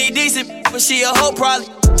a pretty decent, but she a hoe probably.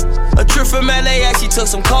 A trip from LA, she took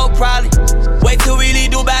some coke probably. Wait till we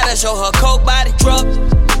leave Dubai to show her coke body. Drug,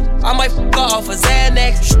 I might fuck her off a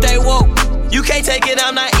Xanax. Stay woke, you can't take it,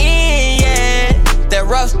 I'm not in, yeah. That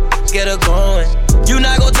rough, get her going. You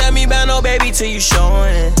not gon' tell me about no baby till you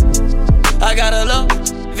showing. I got a look,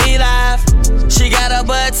 V-Live. She got her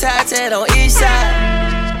butt tatted on each side.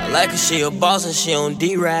 I like her, she a boss and she on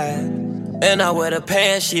D-Ride. And I wear the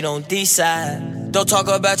pants, she don't decide. Don't talk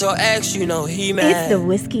about your ex, you know he mad. It's the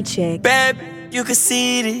Whiskey Chick. Baby, you can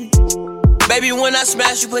see it. Baby, when I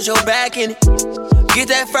smash, you put your back in it. Get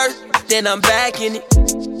that first, then I'm back in it.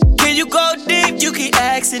 Can you go deep? You keep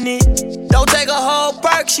asking it. Don't take a whole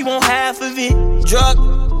perk, she want half of it. Drug,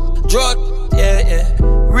 yeah.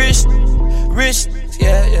 Rich,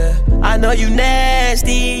 yeah. I know you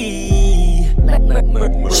nasty.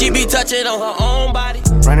 She be touching on her own body.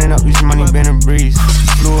 Running up this money, been a breeze.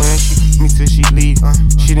 Flew in, she me till she leave.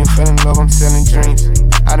 She done fell in love, I'm selling dreams.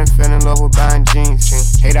 I done fell in love with buying jeans.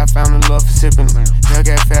 Hate, I found the love for sipping.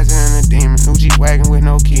 Hellcat faster than a demon. New Jeep wagon with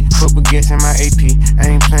no key. Put baguettes in my AP.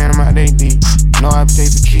 I ain't playing them out, they leave. No, I pay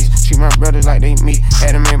for keys. Treat my brothers like they me.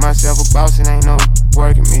 Had to make myself a boss and ain't no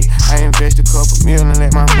working me. I invest a couple mil and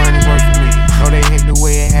let my money work for me. Know they hate the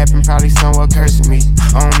way it happened, probably somewhere cursing me.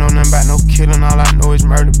 I don't know nothing about no killing, all I know is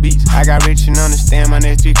murder beats. I got rich and understand my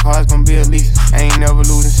next 3 cars gon' be a lease. I ain't never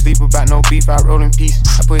losing sleep about no beef, I roll in peace.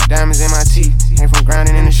 I put diamonds in my teeth, came from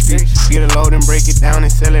grinding in the street. Get a load and break it down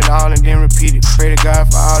and sell it all and then repeat it. Pray to God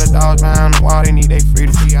for all the dogs behind the wall, they need they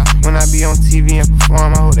freedom. When I be on TV and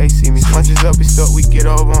perform, I hope they see me. Once it's up, we get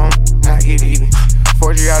over on, not hit even.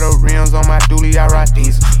 40 auto rims on my dually, I rock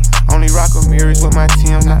diesel. Only rock mirrors with my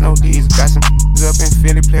Tim's, not no diesel. Got some up in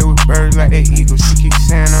Philly, play with birds like they eagles. She keep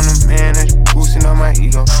saying I'm the man, that's boosting up my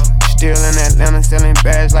ego. Still in Atlanta, selling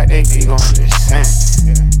bags like they ego. I'm just saying,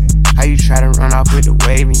 how you try to run off with the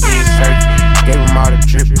wave and you ain't searching? Gave them all the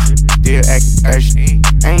drip, still acting thirsty.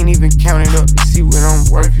 I ain't even counted up to see what I'm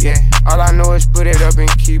worth yet. All I know is put it up and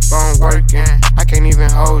keep on working. I can't even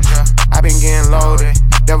hold ya, I been getting loaded.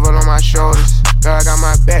 Devil on my shoulders, God got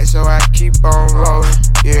my back, so I keep on rolling.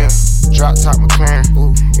 Yeah, drop top McLaren,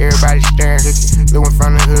 ooh, everybody staring. Living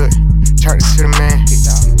from the hood, turn it to the man.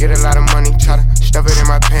 Get a lot of money, try to stuff it in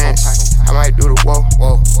my pants. I might do the whoa,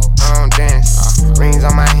 I don't dance. Rings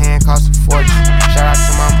on my hand cost a fortune. Shout out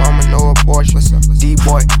to my mama, no abortion.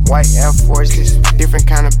 D-boy, white Air Forces, different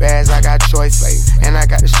kind of bags, I got choice. And I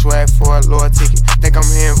got the swag for a lower ticket. Think I'm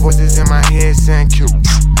hearing voices in my head saying cute.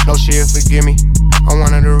 No shit, forgive me, I'm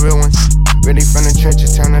one of the real ones. Really from the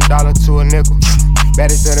trenches, turn a dollar to a nickel.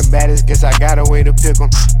 Baddest of the baddest, guess I got a way to pick 'em.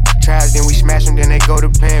 Tries, then we smash 'em, then they go to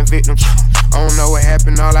playing victims. I don't know what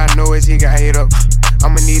happened, all I know is he got hit up.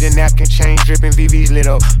 I'ma need a napkin, chain dripping, VV's lit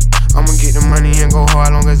up. I'ma get the money and go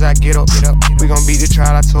hard long as I get up. We gon' beat the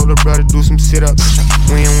trial, I told her brother do some sit-ups.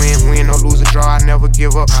 Win, no lose or draw, I never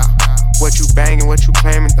give up. What you banging, what you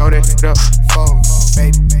claiming, throw that shit up. Fold,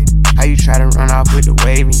 baby. How you try to run off with the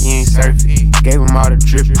wave and you ain't surfing? Gave him all the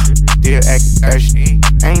drip, still acting thirsty.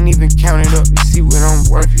 Ain't even counted up to see what I'm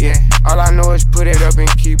worth, yeah. All I know is put it up and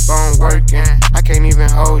keep on working. I can't even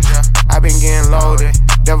hold ya, I been getting loaded.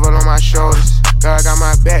 Devil on my shoulders, God got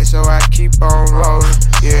my back, so I keep on rolling,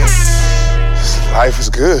 yeah. Life is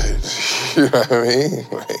good, you know what I mean?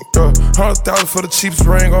 100,000 for the cheapest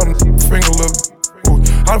ring on the finger, look.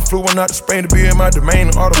 I done flew one out to Spain to be in my domain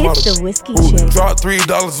and automata. It's the whiskey chick. Dropped $3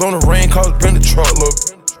 on the rain, cause it's been the truck, look.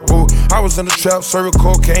 Ooh, I was in the trap, serving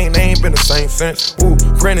cocaine, they ain't been the same since. Ooh,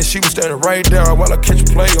 granted, she was standing right there while I catch a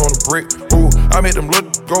play on the brick. Ooh, I made them look,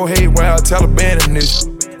 go haywire, Taliban in this.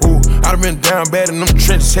 Ooh, I done been down bad in them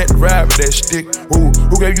trenches, had to ride with that stick. Ooh,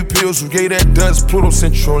 who gave you pills, who gave that dust, Pluto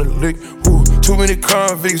sent you on the lick. Ooh, too many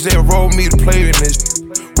convicts, they enrolled me to play in this.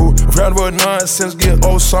 Ooh, round about nonsense, get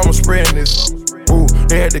old summer spreading this. Ooh,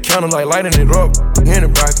 they had the counter like lighting it up,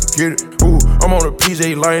 anybody could get it. Ooh, I'm on a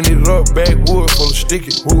PJ lighting it up, backwood full of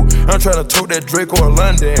sticky. Ooh, I'm trying to tote that Draco in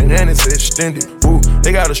London and it's extended. Ooh,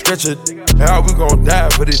 they got a stretcher, how we gon' die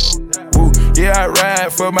for this? Ooh, yeah, I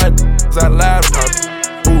ride for my I lied about it.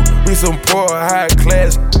 Ooh, we some poor, high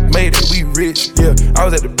class, made it, we rich, yeah. I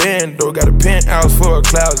was at the band, though, got a penthouse for a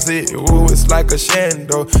closet. Ooh, it's like a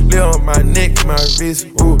shando, live on my neck, my wrist.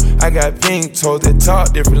 Ooh, I got pink toes that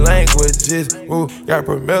talk different languages. Ooh, got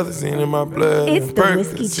promethazine in my blood. It's the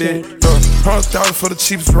whiskey chick. 100,000 for the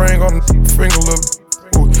cheapest ring on the finger, look.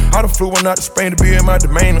 Ooh, I done flew one out to Spain to be in my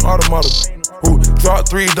domain and automata. Ooh,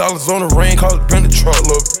 dropped $3 on the rain, cause it's been the truck,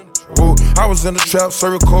 look. Ooh, I was in the trap,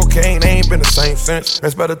 serving cocaine, they ain't been the same since.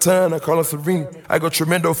 That's by the time I call her Serene. I go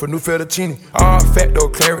tremendo for new fettuccine. All fat though,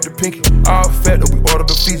 claret the pinky. All fat though, we order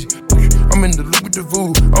the Fiji. I'm in the loop with the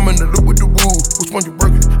voo, I'm in the loop with the woo. Which one you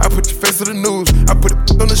working? I put your face to the news, I put it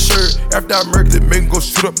on the shirt. After I murdered it, make him go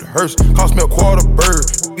shoot up the hearse. Cost me a quarter bird.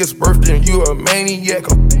 Gets birthday and you a maniac,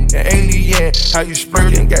 an alien. How you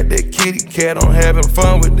splurging? Got that kitty cat, I'm having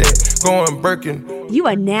fun with that. Going Birkin. You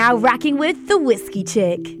are now rocking with the whiskey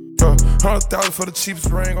chick. 100,000 for the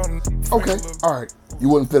cheapest ring on. Okay, all right. You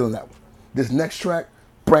wasn't feeling that one. This next track,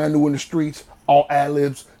 brand new in the streets, all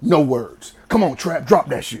ad-libs, no words. Come on, Trap, drop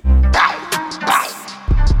that shit.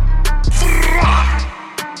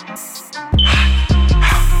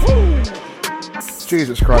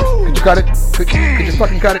 Jesus Christ. Could you cut it? Could you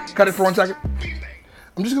fucking cut it? Cut it for 1 second?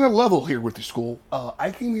 I'm just gonna level here with you, school.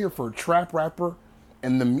 I came here for a trap rapper,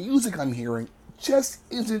 and the music I'm hearing just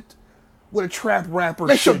isn't what a trap rapper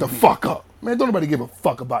should shut the fuck up. Man, don't nobody give a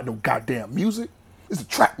fuck about no goddamn music. It's a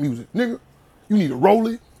trap music, nigga. You need a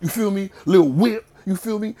rollie, you feel me? Little whip, you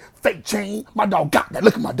feel me? Fake chain. My dog got that.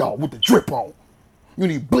 Look at my dog with the drip on. You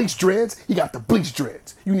need bleach dreads, he got the bleach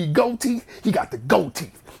dreads. You need gold teeth, he got the gold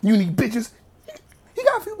teeth. You need bitches, he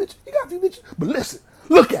got a few bitches. But listen,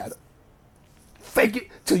 look at her. Fake it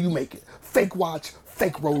till you make it. Fake watch,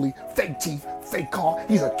 fake rollie, fake teeth, fake car.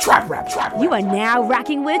 He's a trap rap. You are now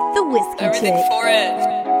rocking with the whiskey Everything chick. for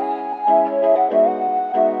it.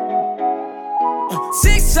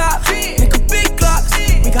 6 top, make a big Glocks.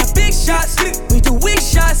 We got big shots, we do weak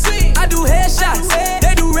shots. I do headshots,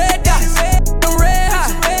 they do red dots. I'm red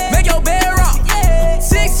hot, make your bed rock.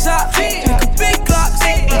 6 top, make a big Glocks.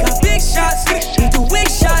 We got big shots, we do weak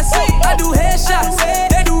shots. I do headshots,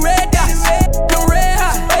 they do red dots. I'm red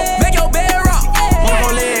hot, make your bed rock.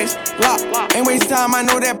 Move legs, lock, ain't waste time. I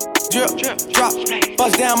know that drip, drop.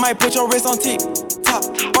 Bust down, might put your wrist on tick.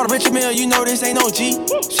 Bought a rich meal, you know this ain't no G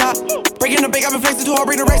shot. Breaking the bank, I've been flexing to her,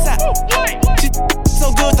 bring the race out. She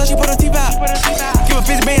so good, thought she put her teeth out. Give her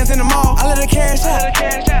 50 bands in the mall, I let her cash out.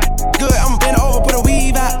 Good, I'ma bend over, put a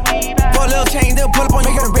weave out. Put a little chain, they'll pull up on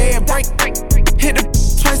you, make her red break. Hit the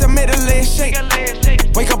twice, I made her leg shake.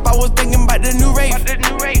 Wake up, I was thinking about the new rate.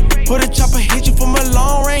 Put a chopper, hit you from a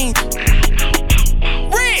long range.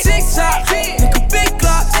 6 top, make a big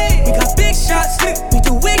Glocks. We got big shots, we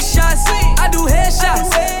do weak shots. I do headshots,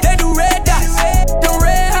 they do red dots. Them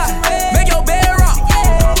red hot, make your bed rock.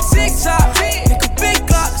 6 top, make a big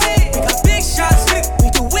Glocks. We got big shots, we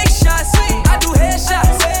do weak shots. I do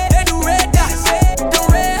headshots, they do red dots. Them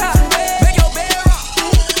red hot, make your bed rock.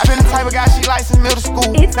 I've been the type of guy she likes since middle school.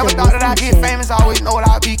 Never thought that I'd get famous, always know that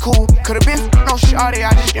I'd be cool. Could've been no shawty,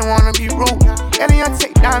 I just didn't wanna be rude. Alien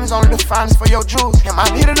take diamonds, only the finest for your jewels. And my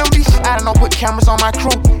hitter them be shot, I don't put cameras on my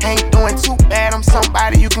crew. Ain't doing too bad, I'm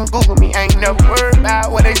somebody, you can Google me. Ain't never worried about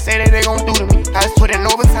what they say that they gon' do to me. I just put in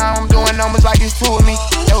overtime, I'm doing numbers like it's two of me.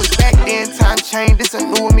 That was back then, time changed, this a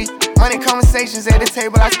new of me. Money conversations at the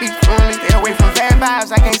table, I speak fluently. Stay away from bad vibes,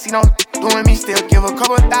 I can't see no doing me. Still give a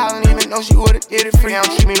couple thousand, even though she would've did it free. I don't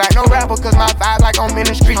treat me like no rapper, cause my vibe like on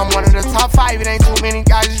ministry. I'm one of the top 5, it ain't too many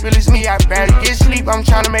guys, it's really me. I barely get sleep, I'm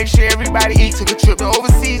trying to make sure everybody eat. Took a trip to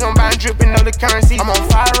overseas, I'm buying dripping of the currency. I'm on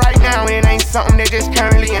fire right now, it ain't something that just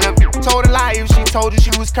currently. And a told a lie if she told you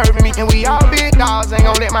she was curving me. And we all big dogs, ain't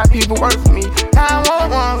gon' let my people work for me.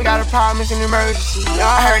 911, we got a problem, it's an emergency.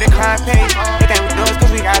 Y'all heard it, crime page. They think we do it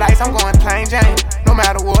cause we got ice, I'm going plain Jane. No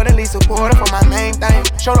matter what, at least support it for my main thing.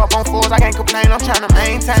 Showed up on fours, I can't complain, I'm trying to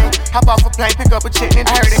maintain. Hop off a plane, pick up a chick, and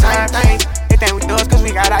I heard it, same thing. They think we do it cause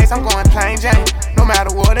we got ice, I'm going plain Jane. No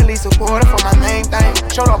matter what, at least support it for my main thing.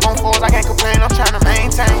 Showed up on fours, I can't complain, I'm trying to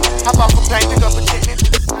maintain. Hop off a plane, pick up a chick,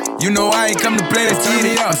 you know I ain't come to play this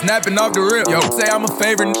TV. I'm snapping off the rip. Yo, say I'm a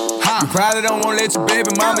favorite. You probably don't wanna let your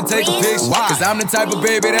baby mama take a picture. Cause I'm the type of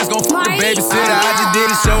baby that's gon' fuck the babysitter. I just did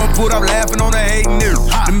a show and put up laughing on the hating nigga.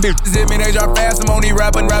 Them bitches hit me, they drop fast. I'm only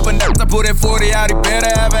rapping nerves. I put that 40 out, he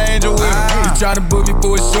better have an angel with him. You tryna book me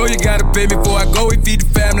for a show, you gotta pay me before I go. We feed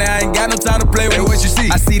the family, I ain't got no time to play with. Hey, what you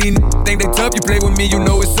see? I see these think they tough, you play with me, you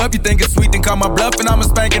know it's up. You think it's sweet, then call my bluff and I'm a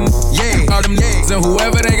spanking. Yeah, all them niggas and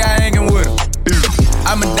whoever they got hanging with them.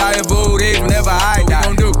 I'ma die of old age whenever I die. What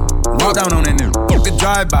we gon' do? Walk down on that nigga. Fuck a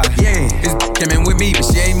drive-by. Yeah. This came in with me, but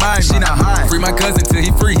she ain't mine. She not high. Free my cousin till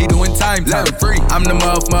he free. He doing time. Let him free. I'm the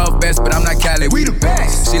muff best, but I'm not Cali. We the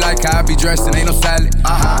best. She like how I be dressed and ain't no salad.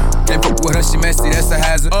 Can't fuck with her, she messy. That's a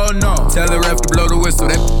hazard. Oh no. Tell the ref to blow the whistle.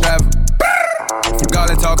 That driver. Fuck all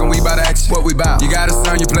that talking, we bout action. What we bout? You got a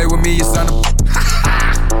son, you play with me, your son.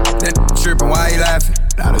 That trippin', why he laughing?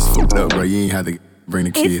 Nah, that's fucked up, bro. You ain't have to bring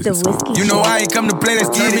the kids. It's the whiskey. You know I ain't come to play, let's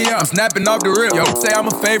get it. I'm snapping off the rip. Yo, say I'm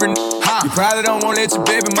a favorite. You probably don't wanna let your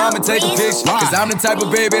baby mama take a picture. Cause I'm the type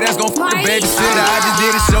of baby that's gon' fuck the babysitter. I just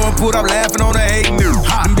did a show and put up laughing on the hating nigga.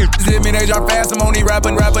 Them bitches hit me, they drop fast. I'm only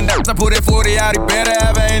rapping nerves. I put that 40 out, he better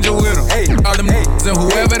have an angel with him. Hey, all them niggas and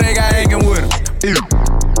whoever they got hanging with him.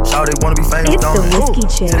 Shawty wanna be famous, it's don't the whiskey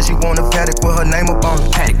chick. Said she want a paddock with her name up on it.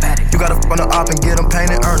 Paddock. You gotta f on the op and get them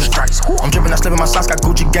painted earnest. I'm drippin', I slip in my socks, got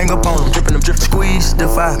Gucci gang up on them. I'm drippin'. Squeeze,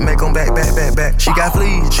 defy, make them back. She got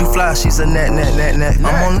fleas, she fly, she's a net.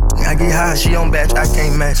 I'm on, I get high, she on batch, I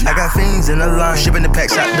can't match. I got fiends in the line, shipping the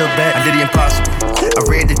packs out the back. I did the impossible, I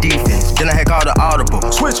read the defense. Then I had called the audible.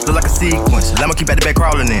 Switch, look like a sequence. I'ma keep at the back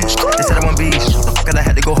crawling in. They said I want beast, the fuck I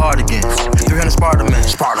had to go hard again. 300 Sparta, man.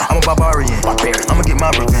 I'm a barbarian. I'ma get my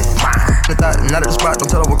revenge. Not at the spot, don't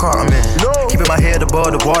tell her what car I'm in. Keeping my head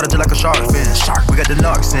above the water just like a shark fin. We got the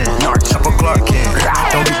knocks in, Chopper Clark in.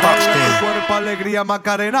 Don't be pop skin. Alegría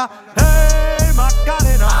Macarena, hey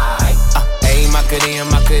Macarena. Hey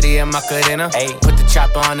Macarena. Hey, put the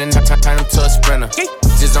chopper on and turn him to a sprinter.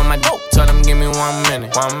 Just on my dope, tell them give me 1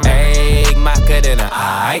 minute. Hey Macarena,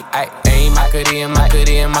 hey Macarena.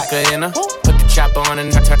 Put the chopper on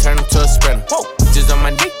and turn him to a sprinter. Just on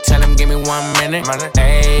my dick, tell him give me 1 minute.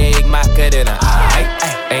 Hey Macarena,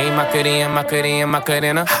 hey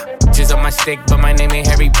Macarena. Just on my stick, but my name ain't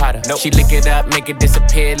Harry Potter. Nope. She lick it up, make it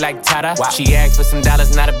disappear like Tata. Wow. She asked for some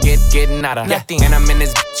dollars, not a getting out of. Nothing. And I'm in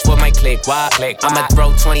this bitch for my click. Why? I'ma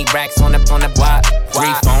throw 20 racks on the why.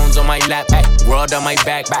 3 phones on my lap, world on my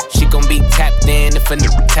back. She gon' be tapped in if a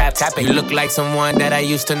nigga tap it. You look like someone that I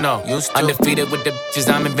used to know. Undefeated with the bitches,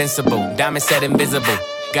 I'm invincible. Diamond said invisible.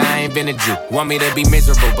 I ain't been a Jew. Want me to be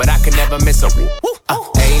miserable, but I can never miss her.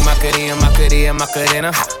 Hey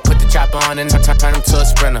Macarena. Put the chopper on and turn him to a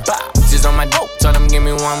sprinter. Just on my dope, tell him give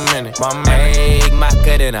me 1 minute. Hey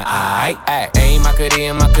Macarena, hey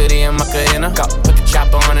Macarena. Go, put the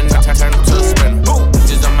chopper on and turn him to a sprinter.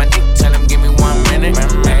 Just on my dope, tell him give me 1 minute.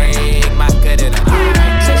 Hey Macarena.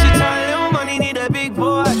 Say she tired, little money, need a big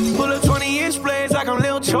boy. Pull up 20-inch blades like I'm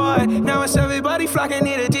Lil Troy. Now it's everybody flocking,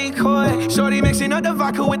 need a decoy. Shorty mixing up the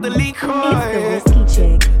vodka with the liquor. It's the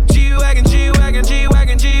whiskey chick.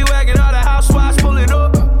 G-Wagon, all the housewives pulling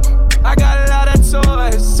up. I got a lot of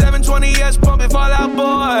toys, 720S pumping Fallout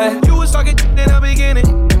Boy. You was talking in the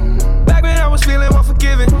beginning, back when I was feeling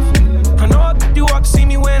unforgiving. I know you walk to see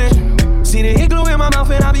me winning. See the igloo in my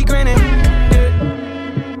mouth and I be grinning.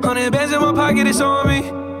 100 bands in my pocket, it's on me.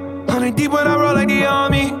 100 deep when I roll like the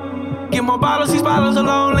army. Get more bottles, these bottles are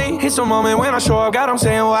lonely. It's a moment when I show up, God, I'm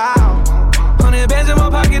saying wow. 100 bands in my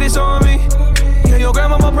pocket, it's on me. Yeah, your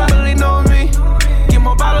grandma probably knows me. Get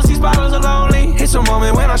more bottles, these bottles are lonely. It's a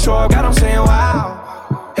moment when I show up, God, I'm saying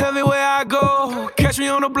wow. Everywhere I go, catch me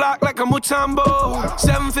on the block like a Mutombo.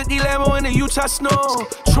 750 Lambo in the Utah snow.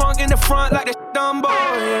 Trunk in the front like a Dumbo.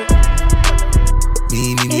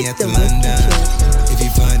 Me at the London. If you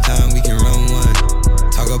find time, we can run one.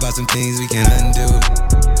 Talk about some things we can undo.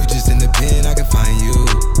 You just in the pen, I can find you.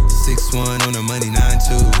 6'1" on the money,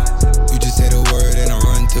 9'2". You just say the word and I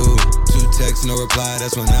run through. 2 text, no reply,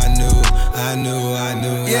 that's when I knew.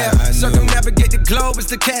 Yeah, I knew. circumnavigate the globe as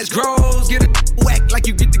the cash grows. Get a whack like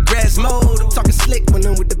you get the grass mowed. I'm talking slick when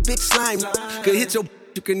I'm with the big slime. Could hit your,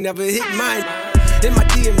 you can never hit mine. In my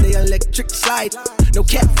DM, they electric slide. No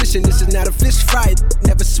catfishing, this is not a fish fry.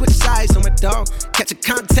 Never switch sides on my dog. Catch a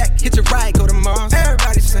contact, hit your ride, go to Mars.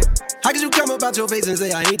 Everybody say, how could you come about your face and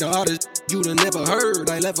say I ain't the artist you'd have never heard?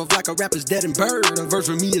 I left off like a rapper's dead and bird. A verse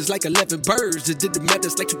for me is like 11 birds. Just did the math,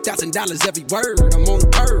 it's like $2,000 every word. I'm on the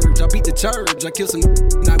purge, I beat the church. I killed some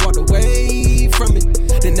and I walked away from it.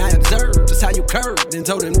 Then I observed just how you curved and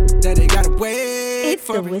told them that they gotta wait. It's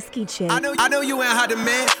the Whiskey Chick. I know you ain't hot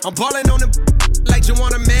demand. I'm ballin' on the like you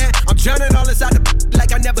want a man. I'm drowning all inside the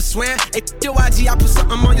like I never swam. Hey, your IG, I put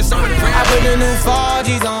something on your sonogram. I put the new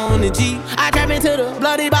 4Gs on the G. I trap into the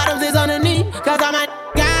bloody bottoms is underneath. Cause I might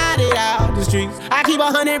got it out the streets. I keep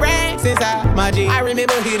 100 racks inside my jeans. I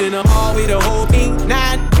remember hitting them all with the whole team.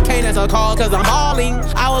 Now I can't answer calls cause I'm balling.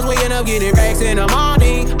 I was waking up getting racks in the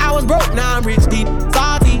morning. I was broke, now I'm rich, deep,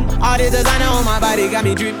 salty. All this designer on my body got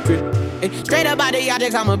me drip, drip. Hey, straight up out the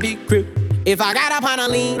objects, I'm a big crip. If I got up on a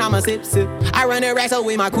lean, I'm a sip, sip. I run the racks up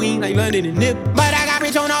with my queen, like London and Nip. But I got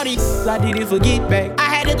rich on all these, I didn't forget back. I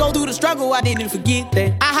had to go through the struggle, I didn't forget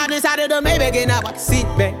that. I hopped inside of the Maybach and now I can sit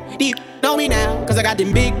back. Deep, know me now, cause I got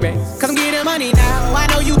them big racks. Cause I'm getting money now, I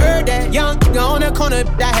know you heard that. Young nigga on the corner,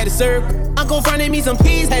 I had to serve. Uncle fronted me some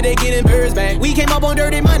peas, had to get them birds back. We came up on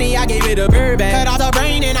dirty money, I gave it a bird back. Cut off the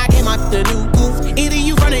brain and I came out the new goof. Either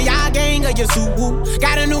you from the y'all gang or you Subaru.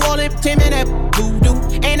 Got a new Olymp, Tim and that voodoo.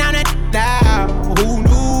 And I'm that now, who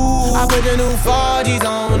knew? I put the new 4Gs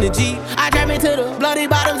on the G. I trap into the bloody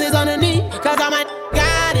bottoms is underneath. Cause I might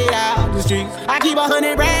got it out the streets. I keep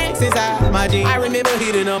 100 racks inside my jeans. I remember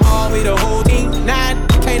hitting them all with the whole team. Now I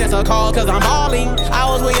can't answer calls cause I'm balling. I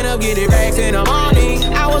was waking up getting racks in the morning.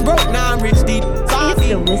 I was broke, now I'm rich, deep,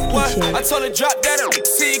 salty. What? I told her drop that up,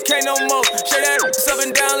 see you can't no more. Shake that up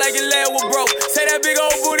and down like your leg was broke. Say that big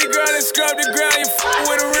old booty girl and scrub the ground. You f***ing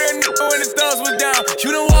with a real nigga when the thugs was down. You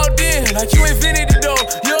done walked in like you invented the door.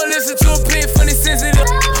 You don't listen to a plea funny sensitive.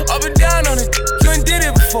 Up and down on it, you ain't did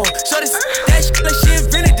it before. Show this that shit like she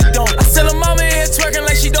invented the door. I tell her mama here twerking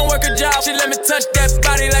like she don't work a job. She let me touch that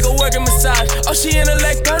body like a working massage. Oh, she in her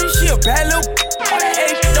leg 30, she a bad little all that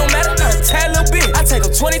age don't matter, not a tad little bit. I take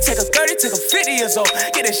her 20, take her 30, take her 50 years old.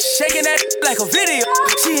 Get her shaking that like a video.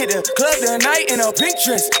 She hit the club tonight in a pink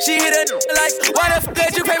dress. She hit her like, why the f***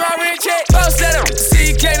 did you pay my rent check? Bounce that up,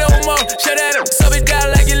 see you can't no more. Shut that up, sub it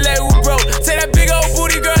down like your leg was broke. Take that big old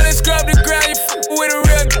booty girl and scrub the ground. You f*** with a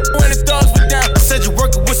real when the thugs were down. I said you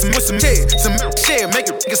working with some shit, some shit.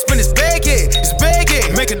 Make it spin his bag, yeah, his bag,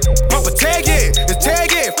 yeah. Make it pump a tag, yeah, his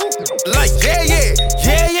tag, yeah. Like, yeah, yeah,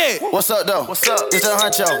 yeah, yeah. What's up, though? What's up? It's the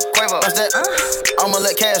Huncho. Quavo. What's that? I'ma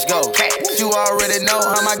let cash go. You already know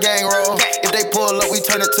how my gang roll. If they pull up, we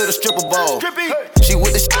turn it to the stripper bowl. She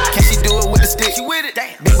with the can she do it with the stick? She with it.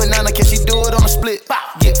 Big banana, can she do it on a split?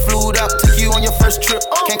 Get flued out, take you on your first trip.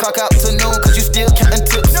 Can't clock out to noon, cause you still counting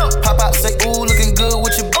tips. Pop out, say, ooh, looking good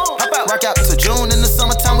with your rock out to June in the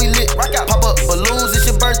summertime, we lit. Pop up balloons, it's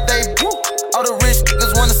your birthday. All the rich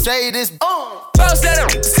niggas wanna say this. Bounce that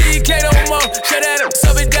up, see you can't no more. Shut that up,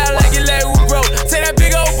 sub it down like your leg was broke. Take that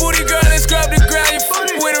big old booty girl and scrub the ground. You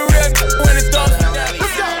f***ing with a real when the thugs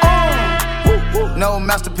no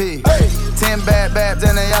masterpiece. 10 bad babs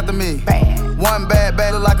and they after me. One bad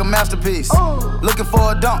look like a masterpiece. Looking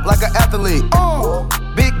for a dunk like an athlete.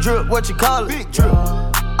 Big drip, what you call it? Big drip.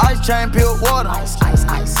 Ice chain, peeled water. Ice.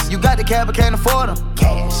 You got the cab, but can't afford them.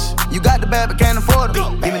 Cash. You got the bad, but can't afford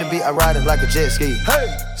them. Give me the beat, I ride it like a jet ski.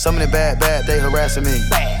 Hey. Some of the bad, they harassing me.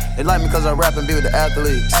 They like me cause I rap and be with the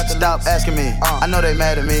athletes. Stop asking me, I know they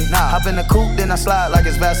mad at me. Hop in the coupe, then I slide like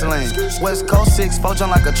it's Vaseline. West Coast 6,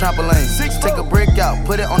 jump like a trampoline. Take a brick out,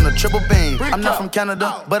 put it on the triple beam. I'm not from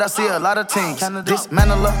Canada, but I see a lot of teams.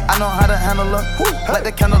 Dismantle her, I know how to handle her. Light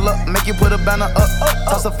the candle up, make you put a banner up.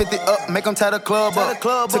 Toss a 50 up, make them tie the club up.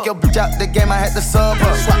 Took your bitch out the game, I had to sub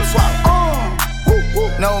her. Swap.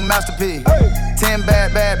 No masterpiece. 10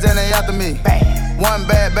 bad babs and they after me. One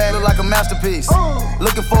bad look like a masterpiece.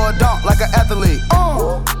 Looking for a dunk like an athlete.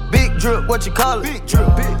 Big drip, what you call it? Big drip.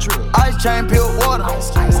 Ice chain, peeled water.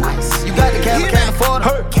 Ice. You got the cab, but can't afford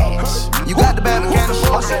it. Cash. You got the bad, but can't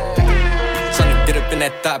afford it. Tryna get up in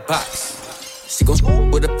that thought box. She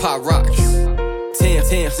gon' with the pop rocks.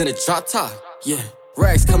 10s in the drop top. Yeah,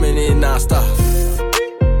 rags coming in non-stop.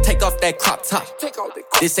 Take off that crop top.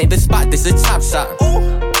 This ain't the spot, this a chop shop.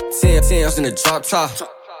 10s in the drop top.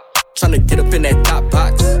 Tryna get up in that top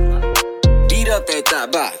box. Beat up that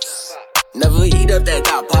top box. Never eat up that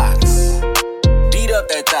top box. Beat up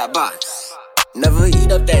that top box. Never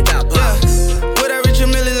eat up that top box. Put that rich a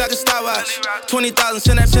million like the stopwatch. 20,000,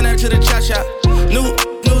 send that to the cha-cha. New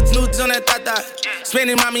on that thot.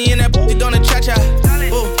 Spending mommy in that on the cha-cha.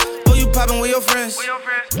 Oh, you poppin' with your friends.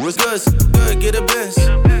 What's good, get a Benz.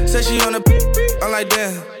 Said she on the I'm like,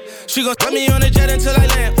 damn. She gon' put me on the jet until I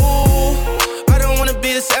land. Ooh, I don't wanna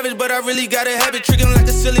be a savage, but I really got a habit. Trickin' like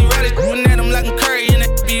a silly rabbit. When that, I'm like I'm Curry, and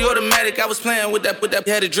that be automatic. I was playing with that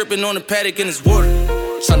had it drippin' on the paddock in his water.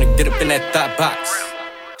 Tryna get up in that thought box.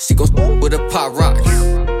 She gon' with a pop rock.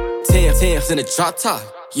 Tams in the drop top.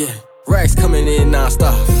 Yeah, rags coming in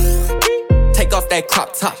non-stop. Take off that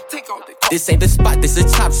crop top. This ain't the spot, this a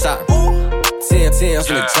chop shop. Tams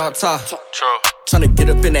in the drop top. Tryna get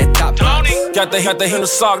up in that top box. Got the in the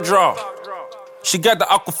sock drawer. She got the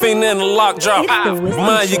Aquafina in the lock drop.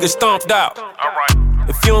 Mine, you get stomped out.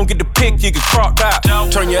 If you don't get the pick, you get cropped out.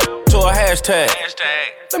 Turn your to a hashtag.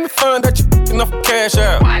 Let me find out you enough for cash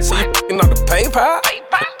out. So you off the PayPal?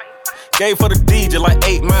 Gave for the DJ like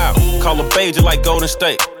 8 Mile. Call her Beja like Golden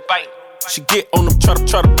State. She get on them,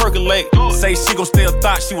 try to percolate. Say she gon' stay a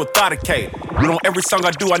thought, she will authenticate. But on every song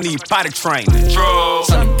I do, I need body training.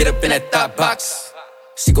 Tryna get up in that thought box.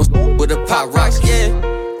 She gon' with a pop rocks, yeah.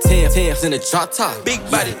 Tams in the drop top. Big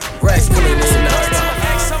body, racks coming in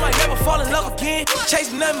the I never fall in love again.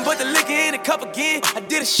 Chasing nothing but the liquor in the cup again. I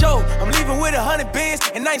did a show, I'm leaving with 100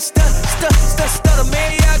 bands. And I ain't stutter,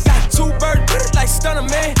 man. Yeah, I got 2 birds, like stunner,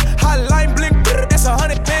 man. Hotline blink, that's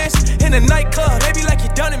 100 bands. In the nightclub, they be like you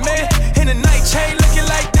done it, man. In the night chain, looking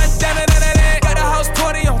like that. Got a house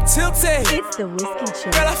party on tilted. It's the Whiskey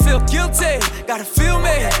Chick. Girl, I feel guilty, gotta feel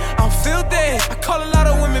me. I'm filthy. I call a lot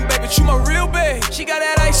of women, baby, you my real babe. She got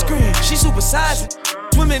that ice cream, she supersized.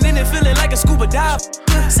 Swimming in it, feeling like a scuba dive.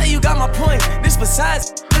 Say you got my point, this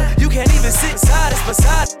besides. You can't even sit inside, it's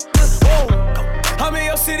besides. Whoa, I'm in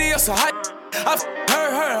your city, you're so hot. I've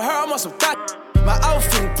her, I'm on some thought. My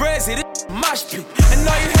outfit, brazy, this mosh pit. And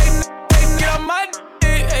all you hating, get on my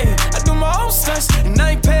dick. I do my own stunts, and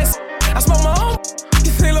I ain't pass. I smoke my own.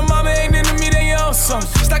 You think little mama ain't into me, then you own some.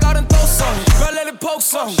 Stack out and throw some, girl, let it poke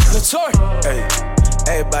some. Latour. Hey,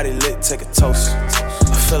 everybody lit, take a toast.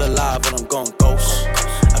 I feel alive when I'm going ghost.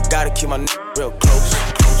 I gotta keep my real close.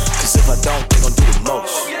 Cause if I don't, they gon' do the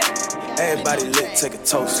most. Everybody lit, take a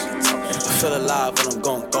toast. I feel alive when I'm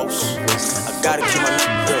going ghost. I gotta keep my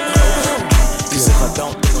real close. Cause if I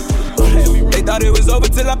don't, they gon' do the most. They thought it was over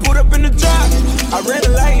till I pulled up in the drop. I ran the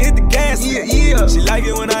light, hit the gas. Yeah. She like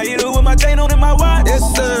it when I hit her with my chain on and my watch. Yes,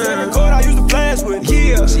 sir. Record I used to flash with.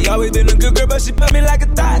 Yeah. She always been a good girl, but she put me like a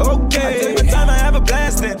thot. Okay. I take my time, I have a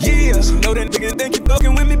blast then. Yeah. She know that nigga think you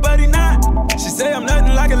fucking with me, but he not. She say I'm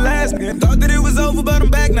nothing like a last nigga. Thought that it was over, but I'm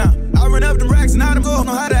back now. I run up the racks and I don't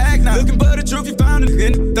know how to act now. Looking for the truth, you found it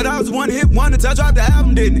again. Thought I was one hit wonder till I dropped the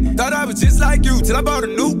album, didn't it? Thought I was just like you till I bought a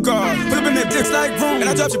new car. Flipping them dicks like room, and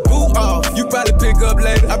I dropped your boot off. You probably pick up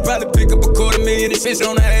later. I probably pick up $250,000 and shit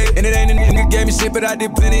on the hay. And it ain't a nigga gave me shit, but I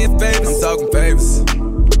did plenty of favors. I'm talking favors.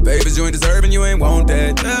 Favors you ain't deserving, you ain't want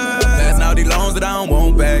that. Passing out these loans that I don't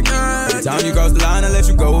want back. By the time you cross the line, I let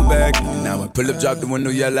you go back. Now I pull up, drop the window,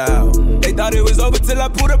 yell out. They thought it was over till I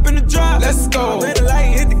pulled up in the drop. Let's go. Red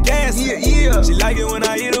light, hit the gas. Yeah. She like it when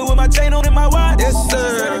I hit her with my chain on and my watch. Yes,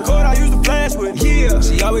 sir. Record I used to flash with. Yeah.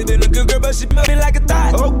 She always been a good girl, but she put me like a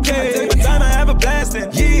thot. Okay. I take my time, I have a blast in.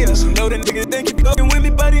 Yeah. She know that nigga think you fucking with me,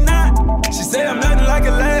 but he not. She say I'm nothing like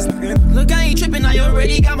a last nigga. Look, I ain't tripping, I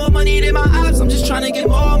already got more money than my ops. I'm just trying to get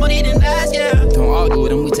more money than last, yeah. Don't argue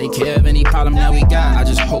with them, we take care of any problem that we got. I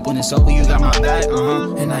just hope when it's over, you got my back,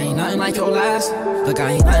 And I ain't nothing like your last. Look,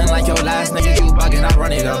 I ain't nothing like your last. Nigga, you bugging, I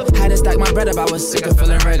run it up. Had to stack my bread up, I was sick of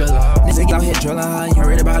feeling regular. Nigga out here drilling her, you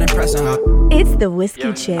worried about impressing her. It's the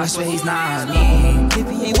Whiskey Chick. I swear he's not me. If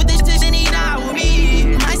he ain't with this shit, then he not with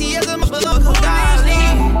me. I see as a motherfucker, golly.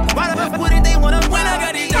 Why the fuck wouldn't they wanna win? I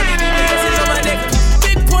got these on my neck.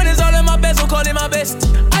 Big pointers all in my best, so call it my best.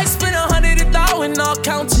 I spent 100,000 all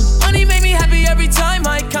counting. Money make me happy every time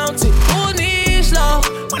I count it. Who needs love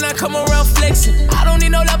when I come around flexing? I don't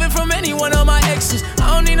need no loving from any one of my exes.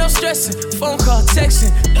 I don't need no stressing, phone call,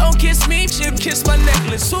 texting. Don't kiss me, shit, kiss my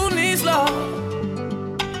necklace. Who needs love?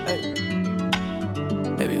 Hey.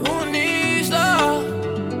 Baby, who needs love?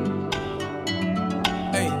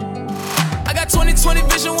 Hey. I got 20/20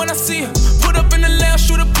 vision when I see her. Put up in the lounge,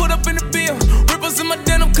 shoot her, put up in the bill. Ripples in my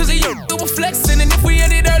denim, cause you were flexing. And if we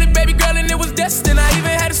ended early, baby girl, and it was destined, I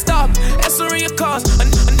even had to stop. Answering your calls. I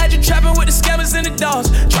had you trapping with the scammers and the dogs.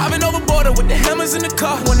 Driving over border with the hammers in the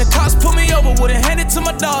car. When the cops pull me over, wouldn't hand it to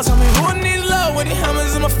my dogs. I mean, who needs love with the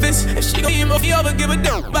hammers in my fist? If she gon' eat me over, give a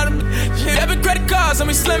damn about it. Debit credit cards, I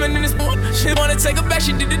mean, slamming in this boot. She wanna take her back,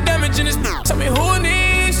 she did the damage in this boot. Tell me, who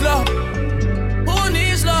needs love? Who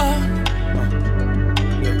needs love?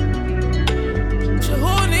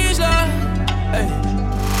 Who needs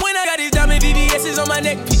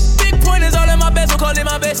more than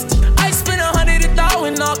my bestie. I spend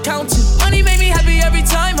 100,000 not counting. Money make me happy every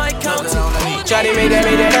time I count it. Shawty made that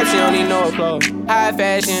up, she don't need no applause. High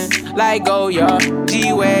fashion, like Goya,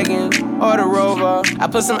 G-Wagon, or the Rover. I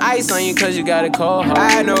put some ice on you cause you got it cold.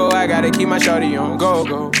 I know I gotta keep my shawty on. Go,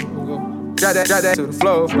 go, go. Drop that to the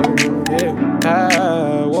floor,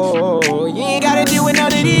 yeah. Whoa. You ain't gotta deal with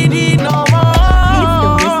none of these no more. It's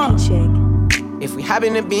the Whiskey Chick. If we hop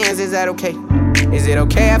in the Benz, is that okay? Is it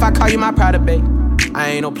okay if I call you my pride, babe?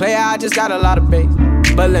 I ain't no player, I just got a lot of babe.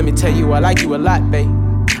 But let me tell you, I like you a lot, babe.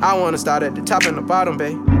 I wanna start at the top and the bottom,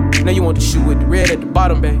 babe. Now you want the shoe with the red at the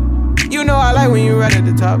bottom, babe. You know I like when you right at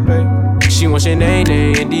the top, babe. She wants your name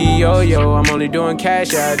and D-Yo-Yo. I'm only doing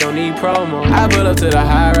cash, I don't need promo. I pull up to the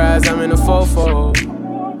high rise, I'm in the 4-4.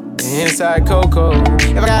 Inside Coco.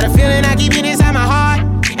 If I got a feeling, I keep it inside my heart.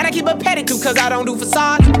 And I keep a pedicure cause I don't do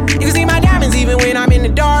facade. You can see my diamonds even when I'm in the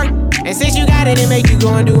dark. And since you got it, it make you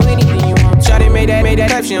go and do anything you want. Shawty made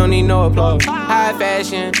that up, she don't need no applause. High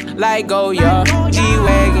fashion, like Goya,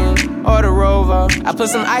 G-Wagon, or the Rover. I put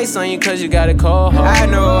some ice on you cause you got it cold. I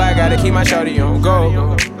know I gotta keep my shawty on.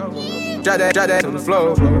 Go. Drop that to the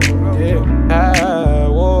floor. Yeah.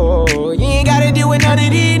 Whoa. You ain't gotta deal with none of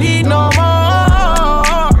these no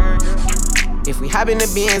more. If we hop in the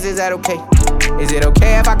Benz, is that okay? Is it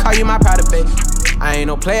okay if I call you my pride, babe? I ain't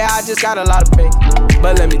no player, I just got a lot of babe.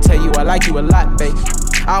 But let me tell you, I like you a lot, babe.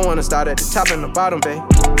 I wanna start at the top and the bottom, babe.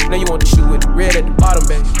 Now you want the shoe with the red at the bottom,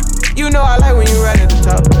 babe. You know I like when you right at the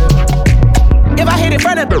top, babe. If I hit in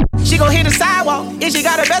front of her, she gon' hit the sidewalk. If she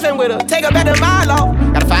got a best friend with her, take her back to my law.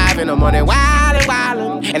 Got a 5 in the morning, wildin'.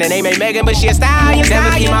 And the name ain't Megan, but she a stallion.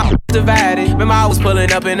 Never keep my divided. Remember I was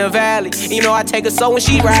pulling up in the valley. You know I take her so when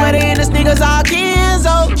she ride. Sweater in the sneakers all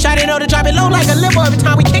Kenzo. Shawty know to drop it low like a limo every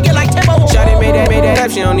time we kick it like Timbo. Shawty made that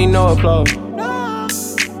up, she don't need no applause.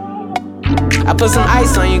 I put some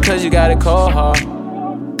ice on you cause you got it cold hard.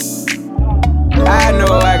 I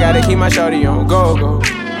know I gotta keep my shawty on. Go.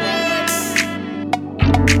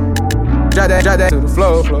 Drop that to the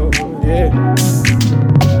floor, yeah.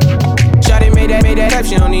 Shawty made that up,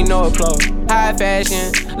 she don't need no applause. High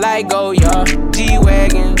fashion, like Goya,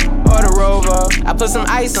 G-Wagon, or the Rover. I put some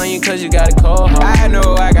ice on you cause you got it cold hard. I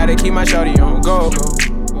know I gotta keep my shawty on. Go.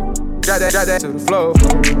 Drop that to the floor,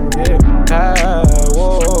 yeah.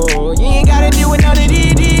 Whoa. You ain't gotta deal with none of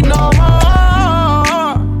these no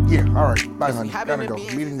more. Yeah, alright. Bye, honey. Gotta go.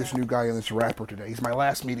 Meeting this new guy and this rapper today. He's my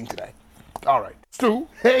last meeting today. Alright. Stu.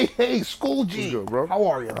 Hey, School G. Good, bro. How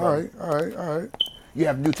are you? All right. You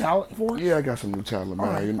have new talent for us? Yeah, I got some new talent, man.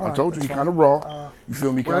 All right, I told you, he that's kind of raw. You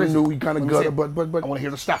feel me? Kind of new, he kind of gutter, but. I want to hear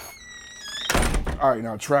the stuff. All right,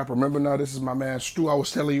 now, Trap, remember now, this is my man Stu I was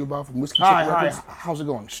telling you about from Whiskey Chick Records. Hi. How's it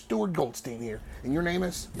going? Stuart Goldstein here. And your name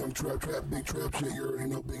is? Young Trap, Big Trap, shit, you already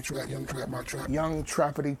know Big Trap, Young Trap, my trap. Young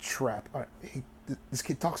Trappity Trap. All right, this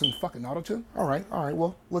kid talks in fucking autotune? All right,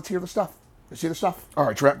 well, let's hear the stuff. All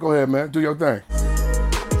right, Trap, go ahead, man. Do your thing.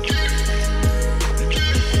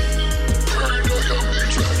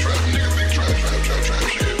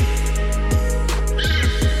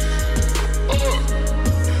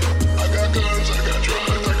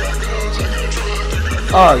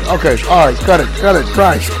 All right, cut it,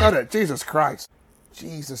 Christ, cut it, Jesus Christ.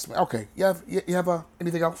 Okay, you have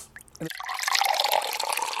anything else?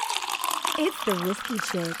 It's the Whiskey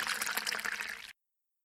Chick.